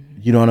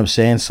 You know what I'm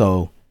saying?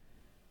 So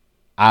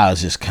I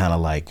was just kind of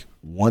like,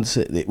 what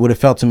it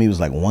felt to me was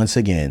like, once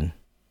again,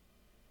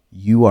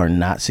 you are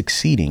not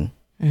succeeding.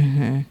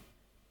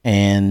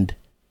 And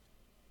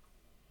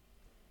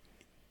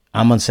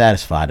I'm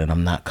unsatisfied and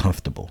I'm not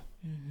comfortable.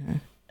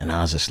 And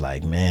I was just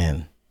like,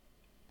 man,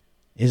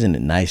 isn't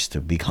it nice to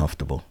be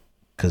comfortable?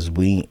 Because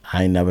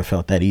I never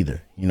felt that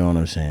either. You know what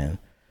I'm saying?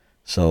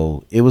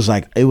 So it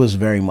was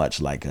very much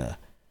like I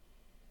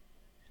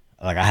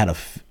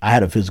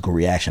had a physical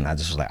reaction. I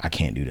just was like, I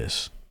can't do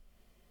this.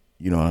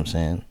 You know what I'm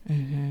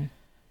saying?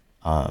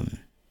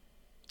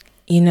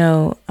 You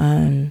know,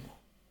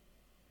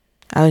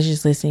 I was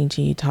just listening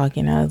to you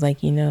talking. I was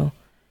like, you know,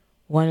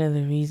 one of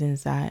the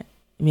reasons that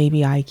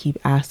maybe I keep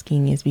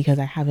asking is because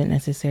I haven't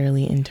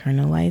necessarily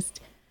internalized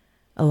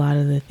a lot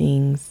of the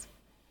things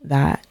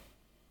that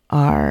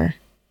are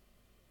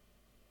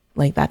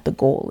like that the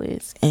goal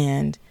is.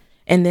 And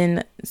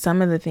then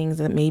some of the things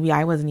that maybe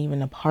I wasn't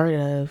even a part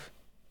of,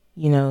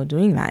 you know,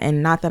 doing that.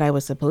 And not that I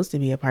was supposed to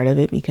be a part of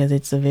it, because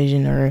it's a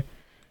vision or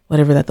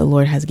whatever that the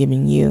Lord has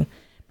given you.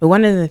 But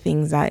one of the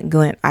things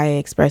that I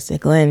expressed to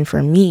Glenn,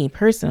 for me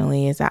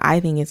personally, is that I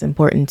think it's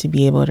important to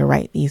be able to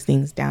write these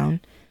things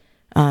down.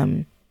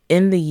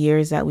 In the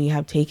years that we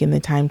have taken the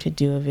time to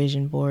do a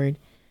vision board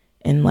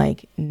and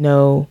like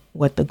know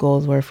what the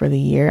goals were for the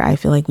year, I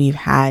feel like we've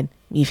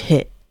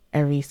hit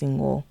every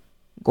single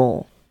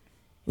goal.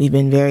 We've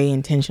been very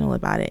intentional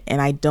about it.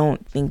 And I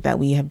don't think that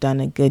we have done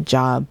a good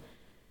job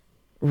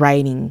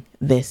writing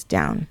this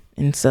down.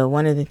 And so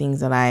one of the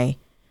things that I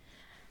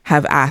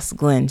have asked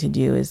Glenn to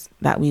do is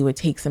that we would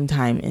take some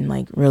time and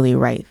like really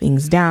write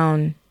things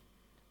down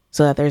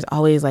so that there's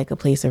always like a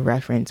place of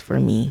reference for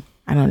me.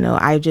 I don't know.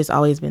 I've just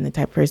always been the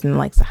type of person that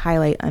likes to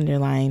highlight,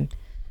 underline,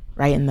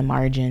 write in the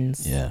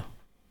margins. Yeah.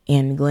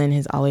 And Glenn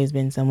has always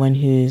been someone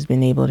who's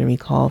been able to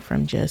recall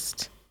from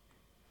just,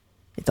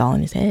 it's all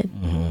in his head.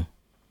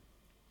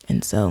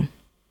 And so,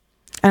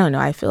 I don't know.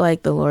 I feel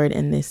like the Lord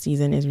in this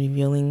season is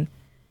revealing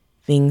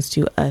things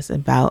to us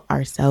about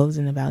ourselves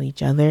and about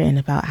each other and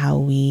about how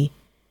we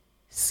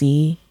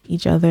see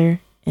each other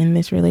in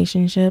this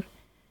relationship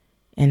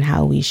and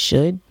how we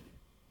should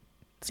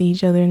see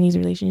each other in these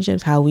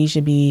relationships, how we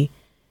should be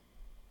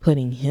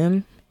putting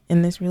him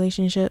in this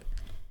relationship.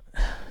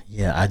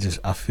 Yeah,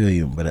 I feel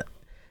you. But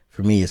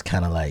for me, it's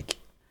kind of like,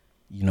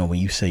 you know, when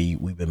you say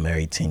we've been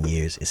married 10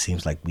 years, it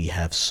seems like we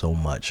have so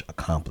much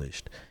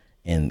accomplished,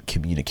 and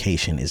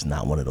communication is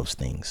not one of those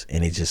things.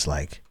 And it's just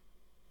like,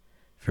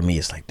 for me,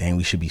 it's like, dang,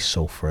 we should be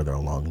so further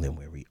along than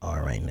where we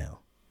are right now.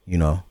 You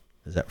know,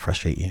 does that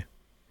frustrate you?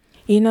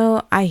 You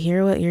know, I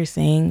hear what you're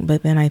saying,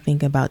 but then I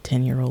think about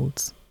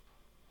 10-year-olds.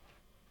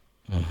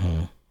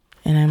 And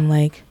I'm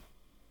like,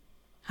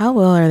 how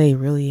well are they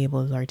really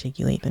able to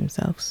articulate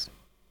themselves?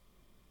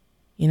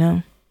 You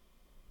know,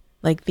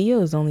 like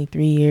Theo is only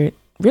 3 years,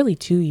 really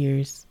 2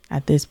 years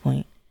at this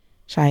point,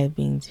 shy of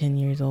being 10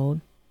 years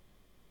old.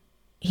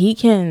 He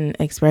can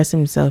express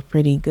himself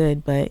pretty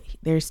good, but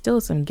there's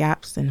still some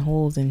gaps and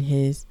holes in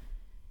his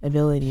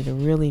ability to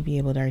really be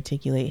able to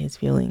articulate his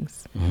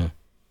feelings.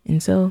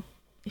 And so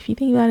if you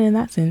think about it in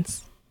that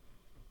sense,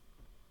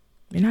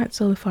 you're not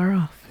so far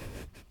off.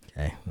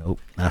 Okay, nope,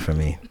 not for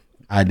me.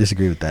 I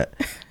disagree with that.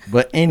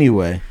 But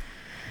anyway,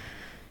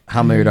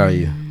 how married are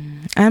you?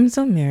 I'm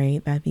so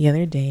married that the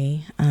other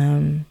day,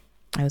 I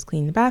was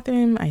cleaning the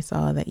bathroom. I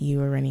saw that you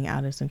were running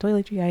out of some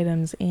toiletry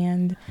items,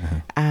 and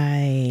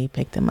I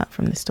picked them up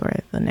from the store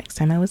the next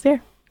time I was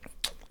there.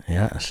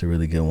 Yeah, that's a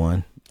really good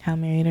one. How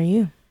married are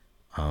you?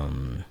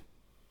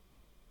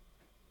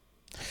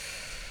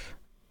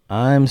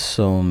 I'm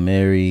so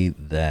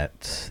married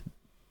that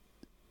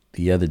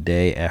the other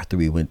day after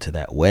we went to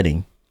that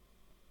wedding,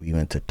 we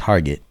went to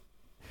Target,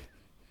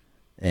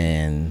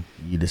 and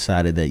you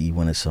decided that you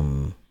wanted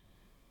some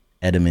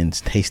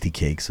Edmonds Tasty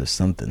Cakes or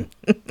something.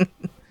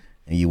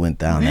 And you went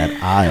down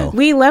that aisle.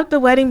 We left the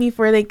wedding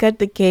before they cut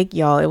the cake,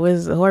 y'all. It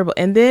was horrible.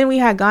 And then we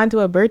had gone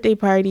to a birthday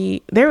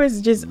party. There was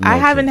just, I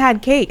haven't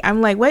had cake.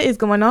 I'm like, what is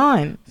going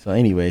on? So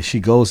anyway, she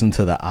goes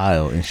into the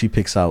aisle and she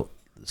picks out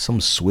some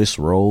Swiss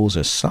rolls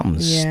or something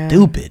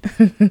stupid.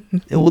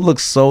 It would look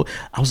so,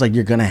 I was like,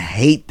 you're going to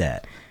hate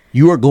that.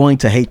 You are going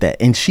to hate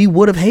that. And she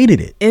would have hated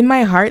it. In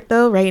my heart,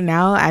 though, right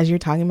now, as you're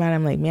talking about it,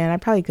 I'm like, man, I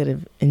probably could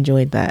have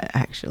enjoyed that,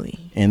 actually.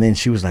 And then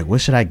she was like, what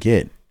should I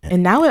get?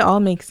 And now it all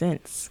makes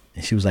sense.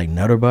 And she was like,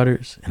 Nutter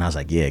Butters? And I was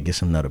like, yeah, get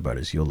some Nutter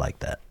Butters. You'll like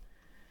that.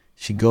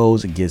 She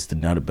goes and gets the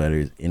Nutter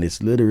Butters, and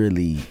it's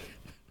literally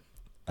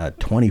a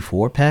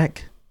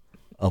 24-pack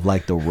of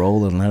like the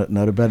roll of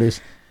Nutter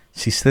Butters.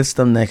 She sits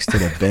them next to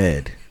the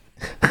bed.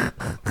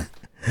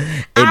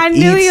 I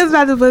knew he was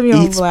about to put me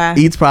on blast.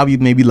 Eats probably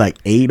maybe like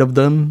 8 of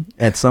them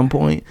at some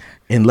point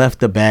and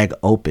left the bag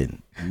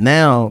open.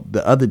 Now,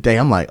 the other day,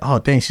 I'm like, oh,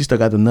 dang, she still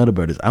got the Nutter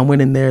Butters. I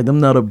went in there. Them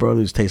Nutter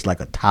Butters taste like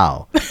a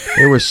towel.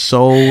 They were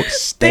so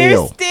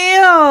stale.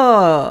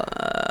 They're stale.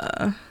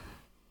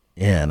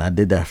 Yeah, and I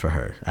did that for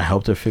her. I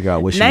helped her figure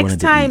out what she wanted to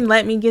eat. Next time,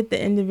 let me get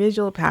the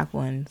individual pack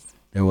ones.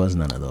 There was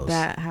none of those.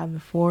 That have the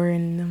 4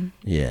 in them.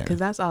 Yeah. Because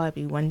that's all I'd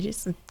be one.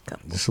 Just a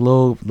couple. Just a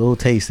little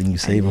taste and you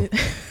save them.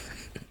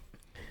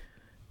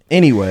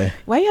 Anyway.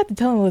 Why you have to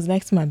tell him it was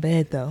next to my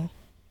bed, though?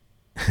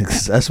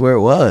 That's where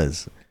it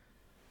was.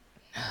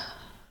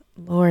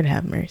 Lord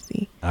have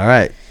mercy. All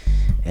right.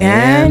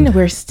 And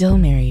we're still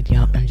married,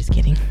 y'all. I'm just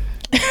kidding.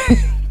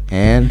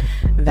 And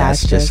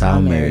that's just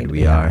how married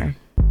we are.